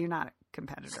 really, you're not a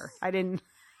competitor. I didn't.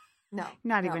 No,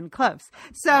 not even close.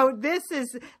 So this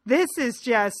is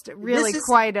just really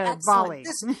quite a volley.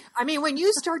 When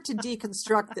you start to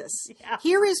deconstruct this,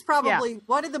 here is probably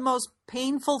one of the most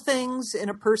painful things in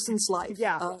a person's life.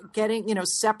 Yeah.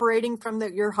 Separating from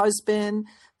your husband,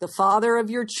 the father of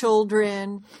your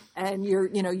children, and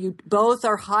you both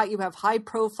are high, you have high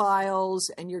profiles,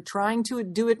 and you're trying to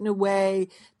do it in a way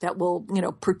that will,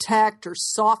 protect or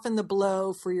soften the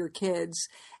blow for your kids.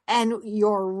 And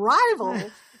your rival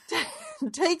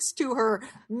takes to her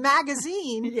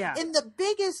magazine in the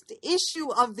biggest issue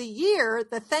of the year,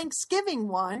 the Thanksgiving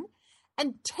one,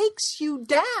 and takes you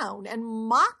down and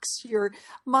mocks your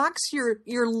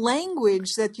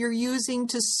language that you're using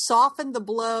to soften the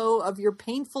blow of your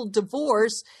painful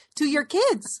divorce to your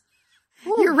kids.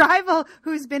 Ooh. Your rival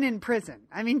who's been in prison.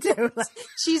 I mean, too.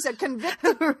 She's a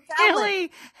convicted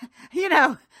really,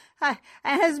 and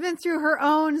has been through her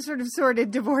own sort of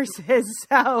sordid divorces.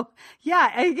 So,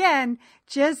 again,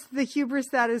 just the hubris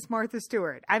that is Martha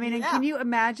Stewart. I mean, and can you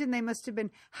imagine? They must have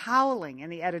been howling in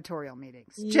the editorial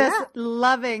meetings, just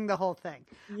loving the whole thing.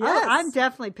 Yes. I'm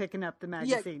definitely picking up the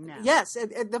magazine now. Yes,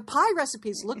 and the pie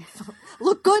recipes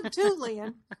look good too,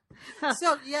 Lian.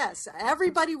 So, yes,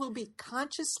 everybody will be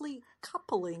consciously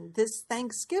coupling this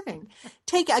Thanksgiving.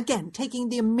 Taking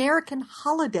the American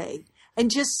holiday and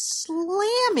just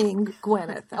slamming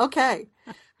Gwyneth. Okay.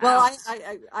 Well,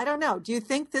 I don't know. Do you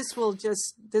think this will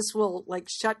like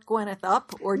shut Gwyneth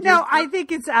up, or I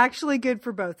think it's actually good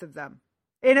for both of them.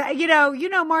 And,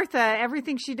 Martha,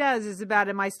 everything she does is about,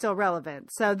 am I still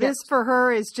relevant? So this for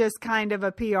her is just kind of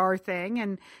a PR thing.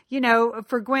 And,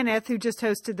 for Gwyneth, who just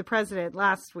hosted the president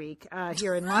last week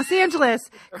here in Los Angeles,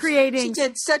 creating. She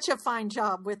did such a fine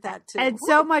job with that, too. And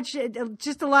so much,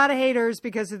 just a lot of haters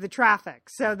because of the traffic.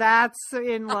 So that's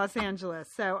in Los Angeles.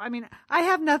 So, I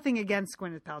have nothing against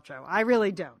Gwyneth Paltrow. I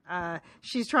really don't.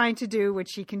 She's trying to do what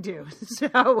she can do.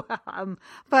 So,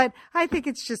 but I think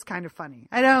it's just kind of funny.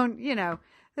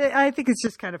 I think it's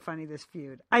just kind of funny, this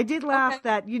feud. I did laugh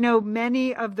that,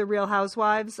 many of the Real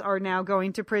Housewives are now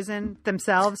going to prison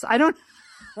themselves. I don't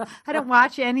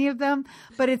watch any of them,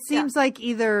 but it seems like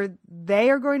either they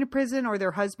are going to prison or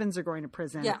their husbands are going to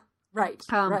prison. Yeah, right.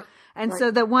 And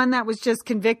so the one that was just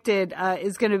convicted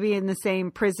is going to be in the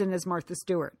same prison as Martha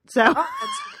Stewart. So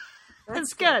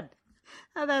that's good.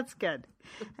 Oh, that's good.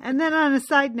 And then on a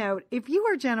side note, if you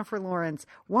are Jennifer Lawrence,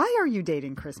 why are you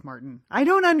dating Chris Martin? I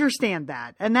don't understand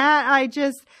that. And that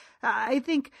I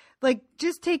think,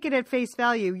 just take it at face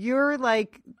value. You're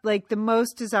like the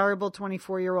most desirable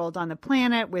 24-year-old on the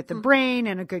planet with a brain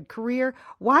and a good career.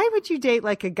 Why would you date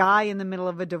a guy in the middle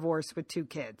of a divorce with 2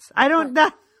 kids?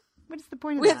 What is the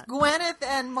point of that? With Gwyneth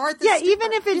and Martha Stewart. Stewart.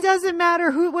 Even if it doesn't matter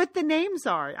what the names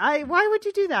are. Why would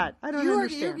you do that? I don't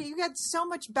understand. You got so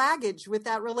much baggage with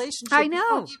that relationship. I know. You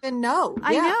don't even know.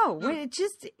 I know. It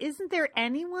just, isn't there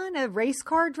anyone, a race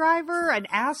car driver, an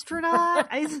astronaut?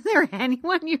 Isn't there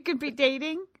anyone you could be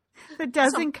dating that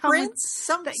doesn't come? Prince?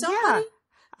 Somebody?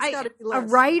 A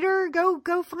writer,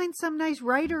 go find some nice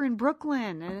writer in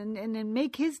Brooklyn and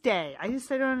make his day. I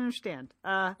don't understand.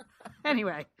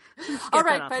 Anyway. All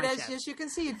right, but as you can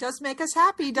see, it does make us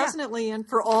happy, doesn't it, Lian?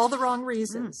 For all the wrong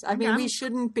reasons. We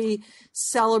shouldn't be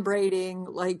celebrating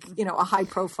a high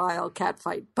profile cat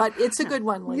fight, but it's a good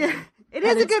one, Lian. Yeah. It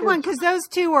is a good one because those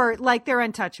two are they're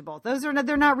untouchable.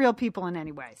 They're not real people in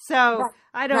any way. So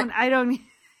I don't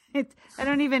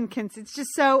even it's just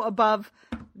so above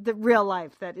the real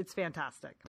life that it's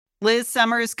fantastic. Liz,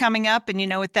 summer is coming up, and you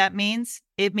know what that means?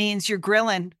 It means you're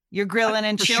grilling. You're grilling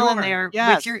and chilling there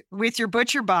with your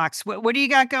butcher box. What do you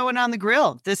got going on the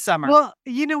grill this summer? Well,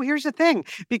 here's the thing.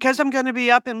 Because I'm going to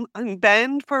be up in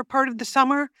Bend for part of the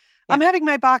summer, I'm having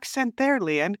my box sent there,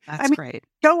 Lian. That's great.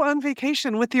 Go on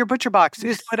vacation with your butcher box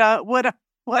is what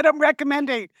what I'm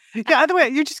recommending. Yeah, other way,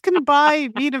 you're just going to buy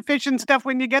meat and fish and stuff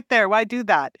when you get there. Why do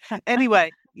that?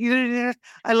 Anyway,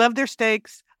 I love their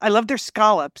steaks. I love their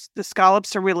scallops. The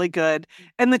scallops are really good.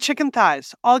 And the chicken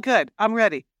thighs, all good. I'm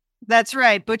ready. That's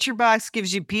right. ButcherBox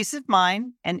gives you peace of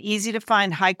mind and easy to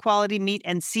find high quality meat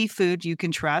and seafood you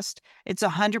can trust. It's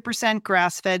 100%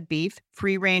 grass fed beef,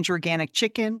 free range organic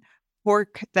chicken,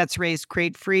 pork that's raised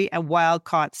crate free, and wild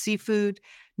caught seafood.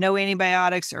 No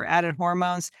antibiotics or added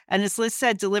hormones. And as Liz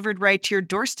said, delivered right to your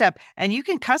doorstep. And you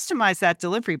can customize that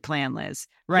delivery plan, Liz,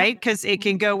 right? Because it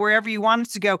can go wherever you want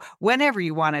it to go, whenever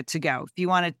you want it to go. If you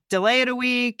want to delay it a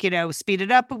week, speed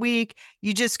it up a week,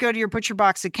 you just go to your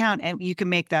ButcherBox account and you can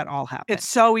make that all happen. It's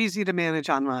so easy to manage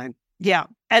online. Yeah.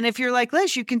 And if you're like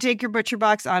Liz, you can take your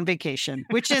ButcherBox on vacation,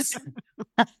 which is...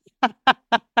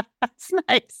 That's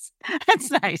nice. That's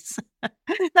nice.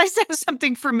 Nice to have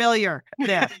something familiar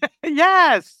there.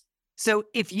 Yes. So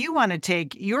if you want to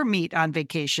take your meat on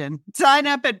vacation, sign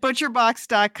up at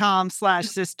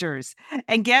butcherbox.com/sisters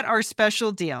and get our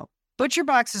special deal.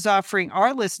 ButcherBox is offering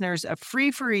our listeners a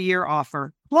free for a year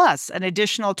offer plus an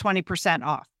additional 20%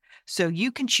 off. So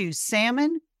you can choose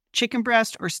salmon, chicken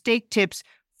breast, or steak tips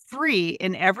free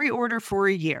in every order for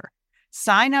a year.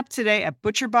 Sign up today at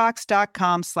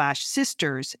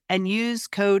butcherbox.com/sisters and use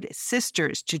code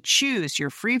SISTERS to choose your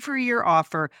free for a year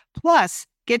offer, plus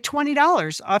get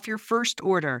 $20 off your first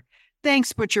order.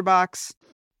 Thanks, ButcherBox.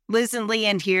 Liz and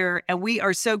Leanne here, and we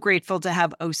are so grateful to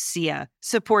have OSEA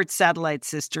support Satellite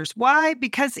Sisters. Why?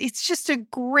 Because it's just a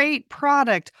great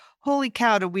product. Holy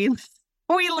cow, do we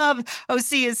love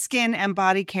OSEA's skin and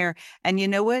body care. And you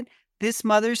know what? This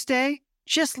Mother's Day,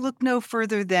 just look no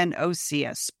further than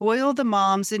OSEA. Spoil the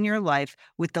moms in your life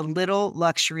with the little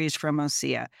luxuries from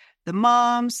OSEA. The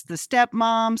moms, the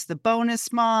stepmoms, the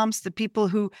bonus moms, the people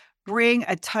who bring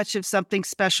a touch of something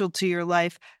special to your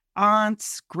life.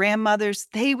 Aunts, grandmothers,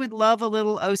 they would love a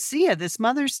little OSEA this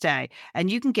Mother's Day.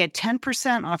 And you can get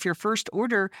 10% off your first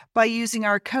order by using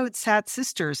our code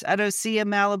SATSisters at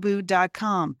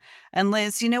OSEAMalibu.com. And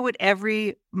Liz, you know what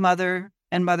every mother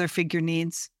and mother figure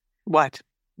needs? What?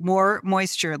 More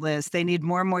moisture, Liz. They need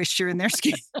more moisture in their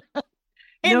skin.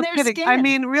 No kidding. I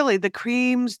mean, really, the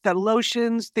creams, the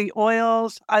lotions, the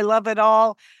oils, I love it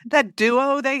all. That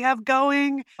duo they have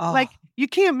going, you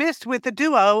can't miss with the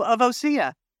duo of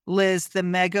OSEA. Liz, the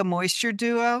Mega Moisture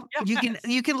Duo. Yes.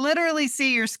 You can literally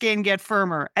see your skin get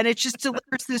firmer, and it just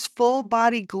delivers this full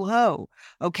body glow.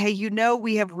 Okay,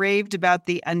 we have raved about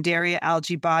the Undaria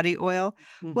Algae Body Oil.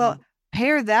 Mm-hmm. Well,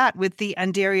 pair that with the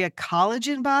Undaria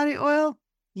Collagen Body Oil.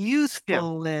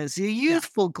 Youthful, Liz. Your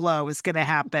youthful glow is going to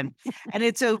happen. And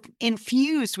it's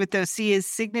infused with OSEA's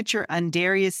signature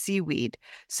Undaria seaweed.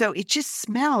 So it just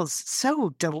smells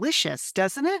so delicious,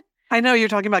 doesn't it? I know you're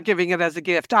talking about giving it as a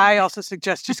gift. I also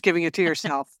suggest just giving it to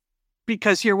yourself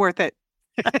because you're worth it.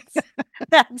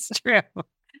 That's true.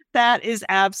 That is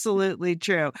absolutely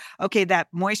true. Okay, that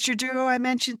Moisture Duo I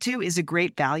mentioned too is a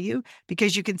great value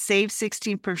because you can save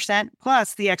 16%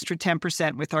 plus the extra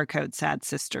 10% with our code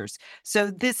SADSisters. So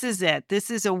this is it. This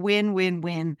is a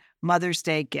win-win-win Mother's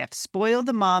Day gift. Spoil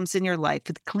the moms in your life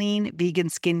with clean vegan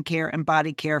skincare and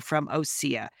body care from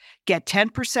OSEA. Get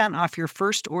 10% off your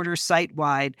first order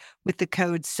site-wide with the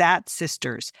code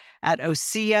SATSisters at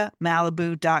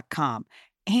OSEAMalibu.com.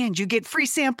 And you get free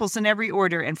samples in every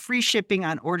order and free shipping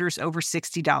on orders over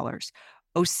 $60.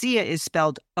 OSEA is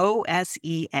spelled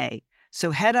OSEA.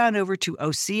 So head on over to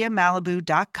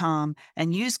OSEAMalibu.com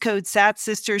and use code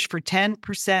SATSisters for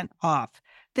 10% off.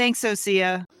 Thanks,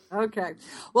 OSEA. Okay.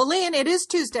 Well, Leanne, it is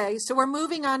Tuesday, so we're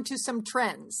moving on to some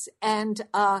trends. And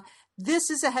this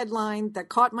is a headline that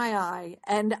caught my eye.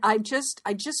 And I just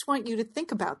want you to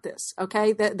think about this,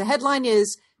 okay? The headline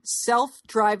is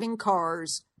Self-Driving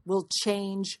Cars Will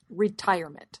Change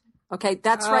Retirement. Okay,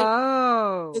 that's right.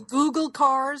 Oh. The Google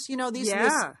cars, these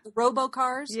the robo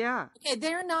cars. Yeah. Okay,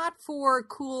 they're not for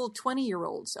cool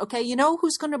 20-year-olds. Okay, you know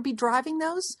who's going to be driving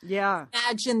those? Yeah.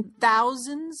 Imagine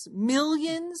thousands,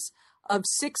 millions of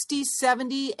 60,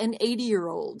 70, and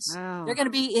 80-year-olds. Wow. They're going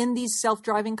to be in these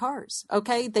self-driving cars.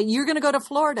 Okay, that you're going to go to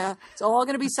Florida. It's all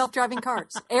going to be self-driving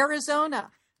cars.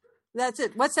 Arizona. That's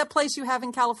it. What's that place you have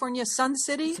in California? Sun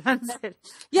City? Sun City.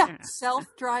 Yeah,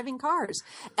 self-driving cars.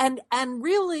 And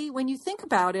really, when you think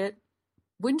about it,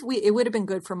 it would have been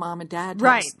good for mom and dad to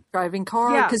have a driving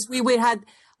car. Because we had,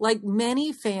 like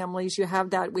many families, we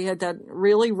had that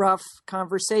really rough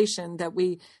conversation that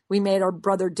we made our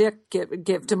brother Dick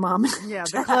give to mom. Yeah,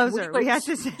 the closer. We had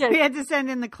to send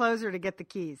in the closer to get the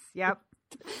keys. Yep.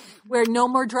 Where no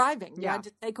more driving. You had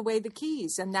to take away the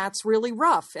keys. And that's really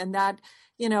rough. And that,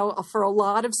 for a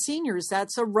lot of seniors,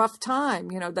 that's a rough time,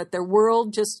 that their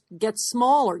world just gets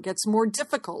smaller, gets more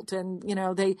difficult. And,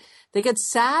 they get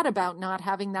sad about not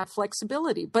having that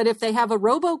flexibility. But if they have a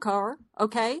robocar,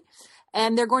 okay,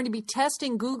 and they're going to be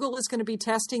Google is going to be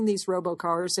testing these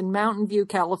robocars in Mountain View,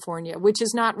 California, which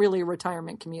is not really a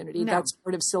retirement community. No. That's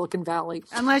part of Silicon Valley.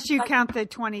 Unless you count the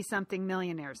 20-something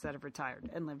millionaires that have retired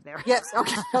and live there. Yes.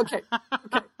 Okay.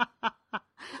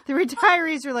 The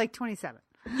retirees are like 27.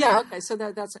 Yeah. Okay. So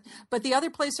that's it. But the other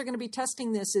place they're going to be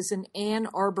testing this is in Ann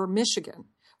Arbor, Michigan,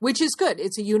 which is good.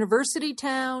 It's a university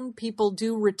town. People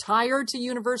do retire to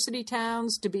university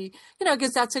towns to be,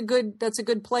 because that's a good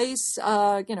place.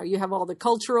 You have all the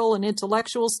cultural and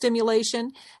intellectual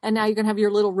stimulation, and now you can have your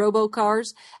little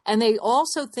robocars. And they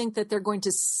also think that they're going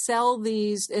to sell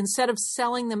these, instead of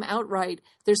selling them outright,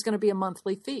 there's going to be a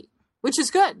monthly fee, which is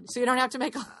good. So you don't have to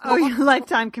make your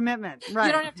lifetime commitment. Right.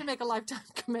 You don't have to make a lifetime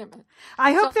commitment.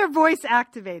 I hope they're voice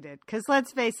activated, because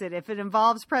let's face it, if it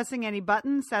involves pressing any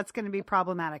buttons, that's going to be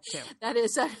problematic too. That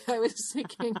is, I was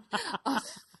thinking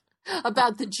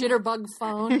about the jitterbug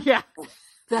phone. Yeah.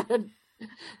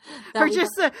 Or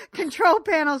just the control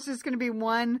panel is just going to be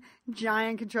one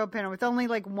giant control panel with only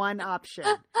like one option.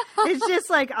 It's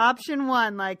just like option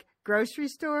one, like grocery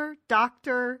store,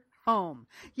 doctor, home.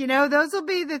 Those will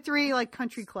be the three, like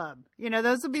country club.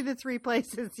 Those will be the three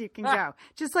places you can go.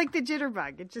 Just like the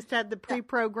jitterbug. It just had the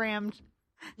pre-programmed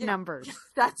numbers.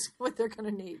 That's what they're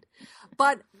going to need.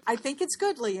 But I think it's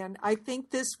good, Leanne. I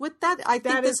think this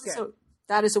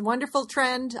that is a wonderful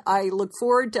trend. I look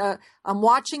forward to, I'm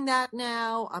watching that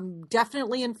now. I'm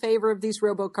definitely in favor of these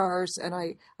robocars, and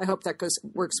I hope that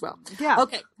works well. Yeah.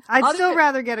 Okay. I'd still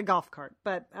rather get a golf cart,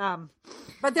 but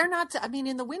they're not,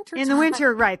 in the winter. In the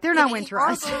winter, right. They're not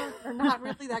winterized. They're not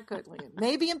really that good, Leanne.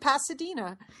 Maybe in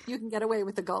Pasadena, you can get away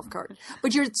with the golf cart.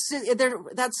 But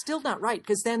that's still not right,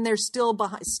 because then they're still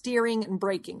behind, steering and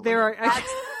braking.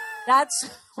 That's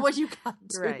what you got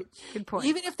to do. Right. Good point.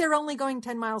 Even if they're only going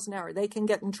 10 miles an hour, they can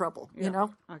get in trouble,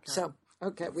 Okay. So,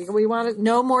 okay, we want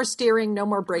no more steering, no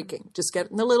more braking. Just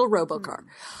get in the little robocar.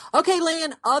 Okay,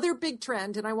 Leanne, other big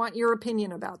trend, and I want your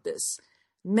opinion about this.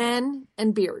 Men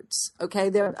and beards. Okay,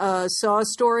 saw a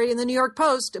story in the New York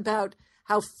Post about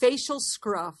how facial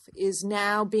scruff is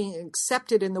now being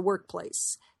accepted in the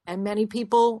workplace. And many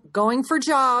people going for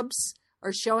jobs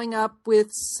are showing up with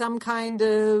some kind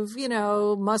of,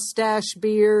 mustache,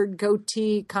 beard,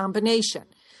 goatee combination.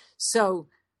 So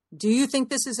do you think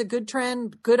this is a good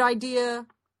trend, good idea?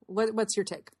 What's your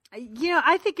take?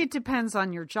 I think it depends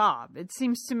on your job. It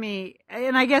seems to me,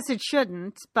 and I guess it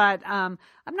shouldn't, but I'm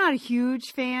not a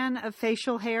huge fan of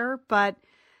facial hair, but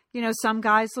some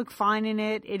guys look fine in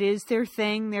it. It is their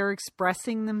thing. They're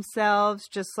expressing themselves,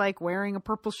 just like wearing a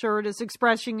purple shirt is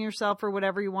expressing yourself or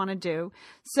whatever you want to do.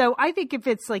 So I think if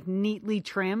it's like neatly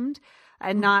trimmed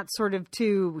and not sort of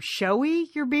too showy,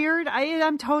 your beard,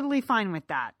 I'm totally fine with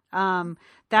that.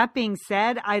 That being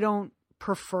said, I don't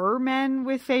prefer men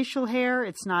with facial hair.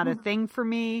 It's not a thing for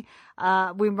me.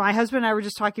 My husband and I were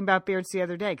just talking about beards the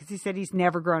other day because he said he's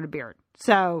never grown a beard.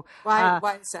 So why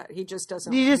is that? He just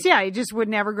doesn't. He just would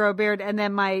never grow a beard. And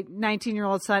then my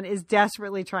 19-year-old son is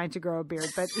desperately trying to grow a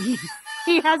beard, but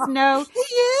he has no. He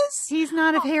is. He's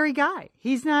not a hairy guy.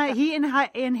 He's not. He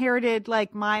inherited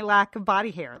like my lack of body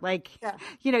hair. Like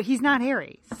he's not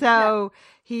hairy. So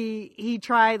he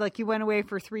tried. Like he went away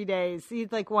for 3 days. He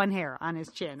had like one hair on his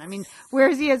chin. I mean,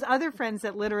 whereas he has other friends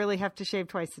that literally have to shave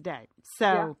twice a day.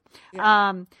 So.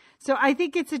 So I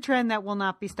think it's a trend that will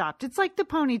not be stopped. It's like the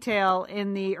ponytail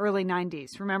in the early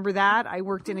 90s. Remember that? I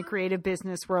worked in a creative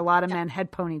business where a lot of men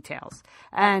had ponytails.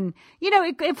 And,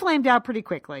 it flamed out pretty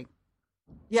quickly.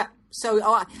 Yeah. So,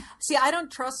 I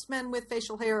don't trust men with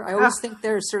facial hair. I always think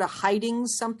they're sort of hiding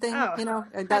something, I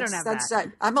don't have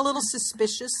that. I'm a little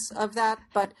suspicious of that,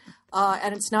 but,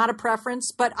 and it's not a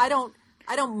preference, but I don't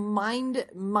mind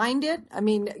it. I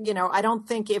mean, I don't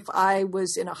think if I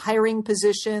was in a hiring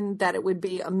position that it would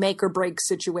be a make or break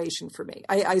situation for me.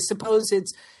 I suppose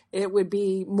it would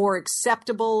be more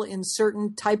acceptable in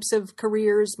certain types of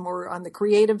careers, more on the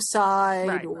creative side,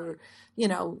 right. Or,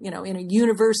 in a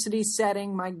university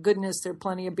setting. My goodness, there are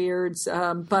plenty of beards.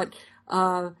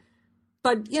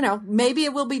 But, maybe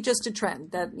it will be just a trend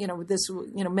that,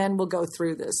 men will go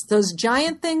through this. Those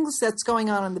giant things that's going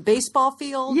on the baseball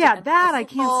field. Yeah, that I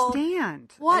can't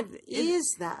stand. What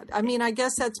is that? I mean, I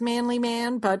guess that's manly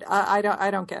man, but I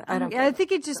don't get it. I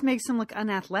think it just makes him look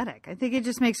unathletic. I think it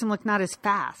just makes him look not as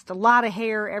fast. A lot of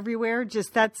hair everywhere.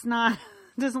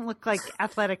 Doesn't look like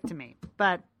athletic to me,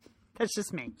 but that's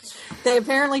just me. They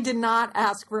apparently did not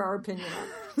ask for our opinion on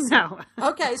it. No.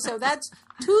 Okay, so that's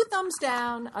 2 thumbs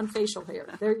down on facial hair.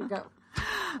 There you go.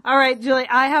 All right, Julie,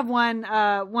 I have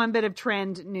one bit of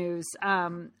trend news.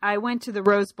 I went to the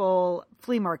Rose Bowl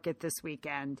flea market this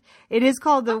weekend. It is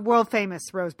called the world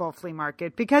famous Rose Bowl flea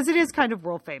market because it is kind of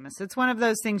world famous. It's one of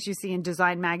those things you see in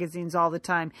design magazines all the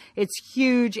time. It's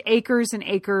huge, acres and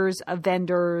acres of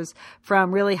vendors,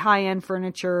 from really high end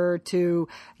furniture to,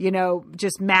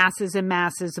 just masses and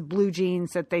masses of blue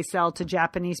jeans that they sell to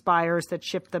Japanese buyers that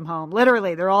ship them home.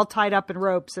 Literally, they're all tied up in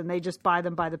ropes and they just buy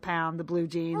them by the pound, the blue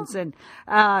jeans. And,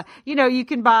 you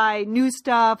can buy new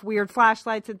stuff, weird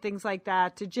flashlights and things like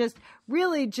that, to just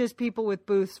really just people with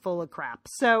booths full of crap.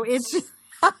 So it's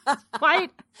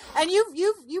quite. And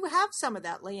you have some of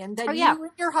that, Lian, that you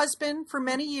and your husband for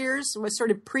many years was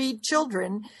sort of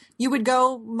pre-children. You would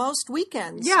go most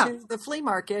weekends to the flea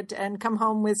market and come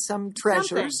home with some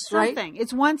treasures, right?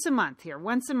 It's once a month here.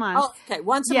 Once a month. Oh, okay.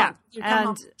 Once a month. You come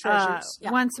home with treasures.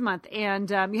 Once a month. And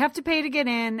you have to pay to get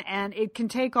in, and it can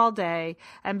take all day.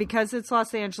 And because it's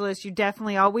Los Angeles, you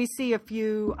definitely always see a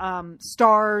few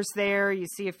stars there. You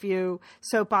see a few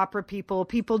soap opera people.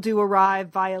 People do arrive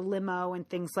via limo and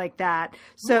things like that.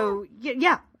 So,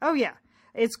 Oh, yeah.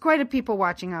 It's quite a people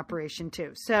watching operation,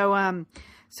 too.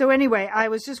 So anyway, I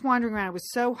was just wandering around. It was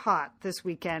so hot this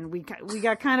weekend. We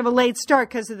got kind of a late start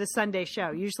because of the Sunday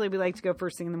show. Usually we like to go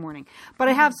first thing in the morning. But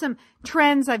I have some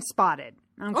trends I've spotted.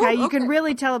 Okay. You can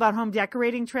really tell about home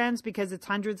decorating trends because it's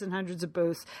hundreds and hundreds of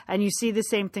booths and you see the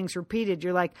same things repeated.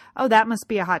 You're like, oh, that must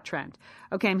be a hot trend.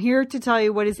 Okay. I'm here to tell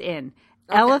you what is in.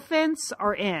 Okay. Elephants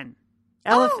are in.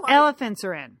 Elephants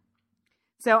are in.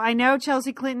 So I know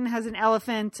Chelsea Clinton has an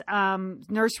elephant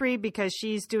nursery because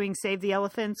she's doing Save the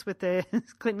Elephants with the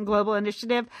Clinton Global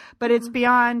Initiative, but it's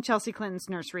beyond Chelsea Clinton's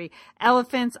nursery.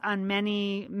 Elephants on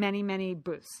many, many, many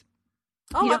booths.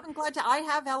 Oh, I'm glad to. I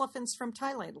have elephants from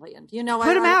Thailand, Lian.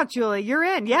 Put them out, Julie. You're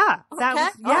in. Yeah. Okay.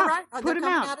 All right. Put them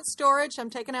out of storage. I'm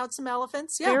taking out some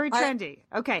elephants. Yeah. Very trendy.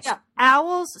 Okay. Yeah.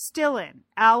 Owls still in.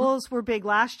 Owls were big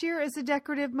last year as a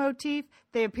decorative motif.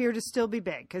 They appear to still be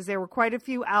big because there were quite a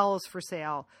few owls for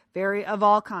sale, of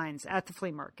all kinds, at the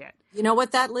flea market. You know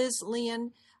what that is,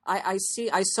 Lian? I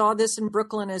saw this in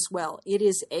Brooklyn as well. It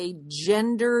is a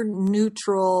gender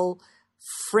neutral,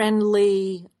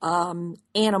 friendly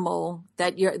animal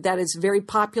that is very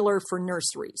popular for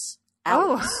nurseries.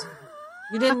 Owls. Oh.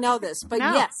 You didn't know this, but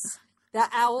no. Yes, the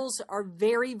owls are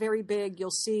very, very big.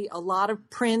 You'll see a lot of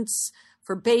prints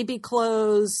for baby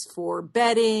clothes, for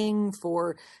bedding,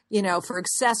 for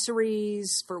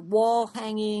accessories, for wall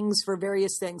hangings, for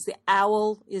various things. The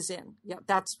owl is in. Yeah,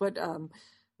 that's what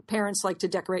parents like to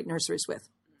decorate nurseries with.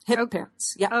 Hip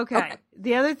parents. Yeah. Okay.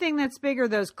 The other thing that's big are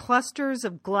those clusters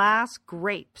of glass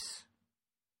grapes.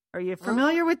 Are you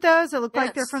familiar with those? They look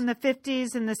like they're from the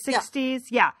 50s and the 60s.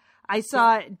 Yeah. I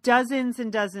saw dozens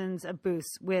and dozens of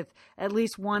booths with at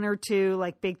least one or two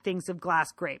big things of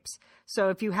glass grapes. So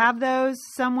if you have those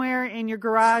somewhere in your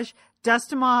garage,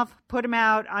 dust them off, put them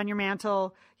out on your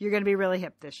mantle. You're going to be really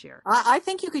hip this year. I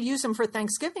think you could use them for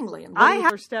Thanksgiving, Lian.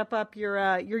 Or step up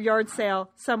your yard sale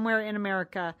somewhere in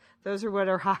America. Those are what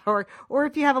are hot. Or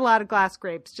if you have a lot of glass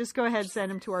grapes, just go ahead and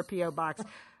send them to our P.O. box.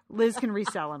 Liz can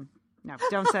resell them. No,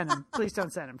 don't send them. Please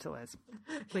don't send them to Liz.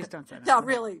 Please don't send them. No,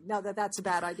 really. No, that's a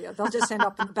bad idea. They'll just end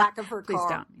up in the back of her car. Please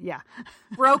don't. Yeah.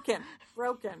 Broken.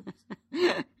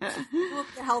 The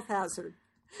health hazard.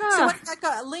 So,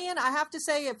 Lian, I have to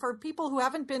say, for people who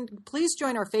haven't been, please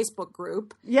join our Facebook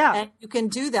group. Yeah. And you can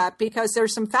do that because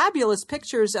there's some fabulous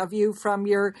pictures of you from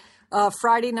your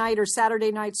Friday night or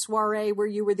Saturday night soiree where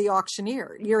you were the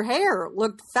auctioneer. Your hair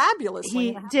looked fabulous.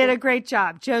 He did a great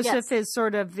job. Joseph is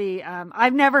sort of the,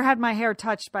 I've never had my hair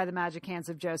touched by the magic hands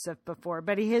of Joseph before,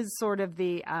 but he is sort of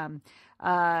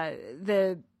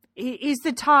he's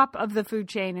the top of the food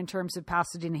chain in terms of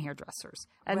Pasadena hairdressers.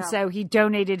 And so he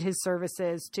donated his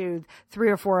services to 3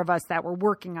 or 4 of us that were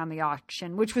working on the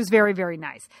auction, which was very, very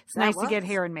nice. It's nice to get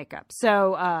hair and makeup.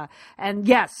 So,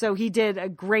 so he did a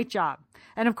great job.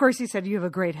 And of course he said, you have a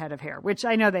great head of hair, which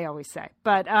I know they always say,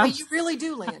 but you really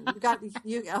do, Lian.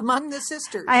 You among the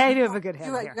sisters. I do have a good head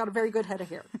of hair. You got a very good head of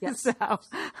hair. Yes.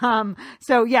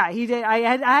 So yeah, he did.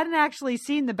 I hadn't actually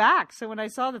seen the back. So when I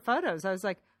saw the photos, I was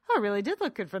like, oh, it really did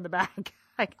look good from the back.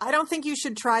 I don't think you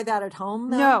should try that at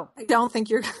home, though. No. I don't think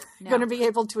you're going to be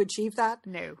able to achieve that.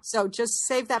 No. So just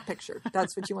save that picture.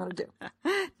 That's what you want to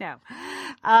do. No.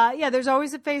 There's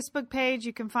always a Facebook page.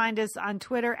 You can find us on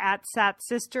Twitter at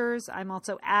SatSisters. I'm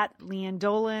also at Lian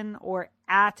Dolan or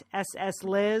at SS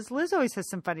Liz. Liz always has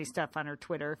some funny stuff on her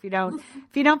Twitter. If you don't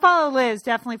follow Liz,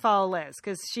 definitely follow Liz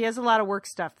because she has a lot of work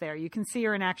stuff there. You can see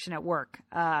her in action at work,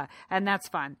 and that's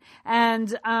fun.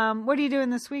 And what are you doing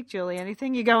this week, Julie?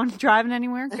 Anything? You driving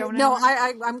anywhere? No,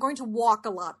 I'm going to walk a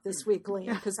lot this week,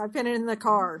 Lian, because I've been in the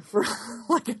car for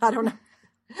I don't know.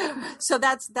 So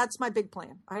that's my big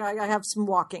plan. I have some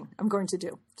walking I'm going to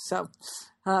do. So,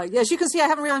 as you can see, I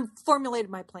haven't really formulated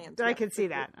my plans yet. I can see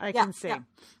that. I can see.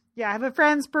 Yeah, I have a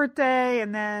friend's birthday,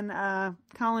 and then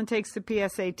Colin takes the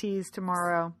PSATs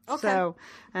tomorrow. Okay. So,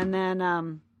 and then I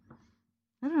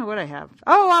don't know what I have.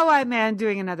 I'm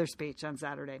doing another speech on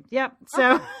Saturday. Yep.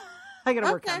 So I got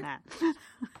to work on that.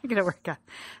 I got to work on.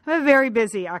 I have a very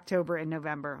busy October and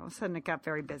November. All of a sudden, it got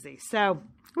very busy. So,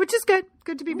 which is good.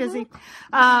 Good to be busy.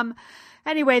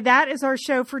 Anyway, that is our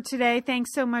show for today.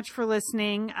 Thanks so much for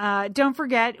listening. Don't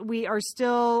forget, we are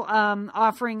still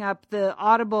offering up the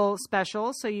Audible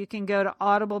special. So you can go to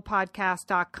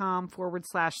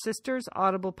audiblepodcast.com/sisters,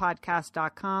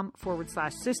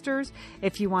 audiblepodcast.com/sisters.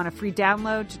 If you want a free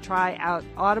download to try out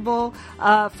Audible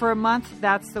for a month,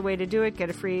 that's the way to do it. Get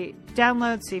a free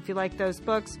download. See if you like those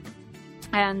books.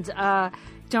 And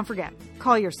don't forget,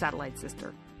 call your satellite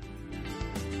sister.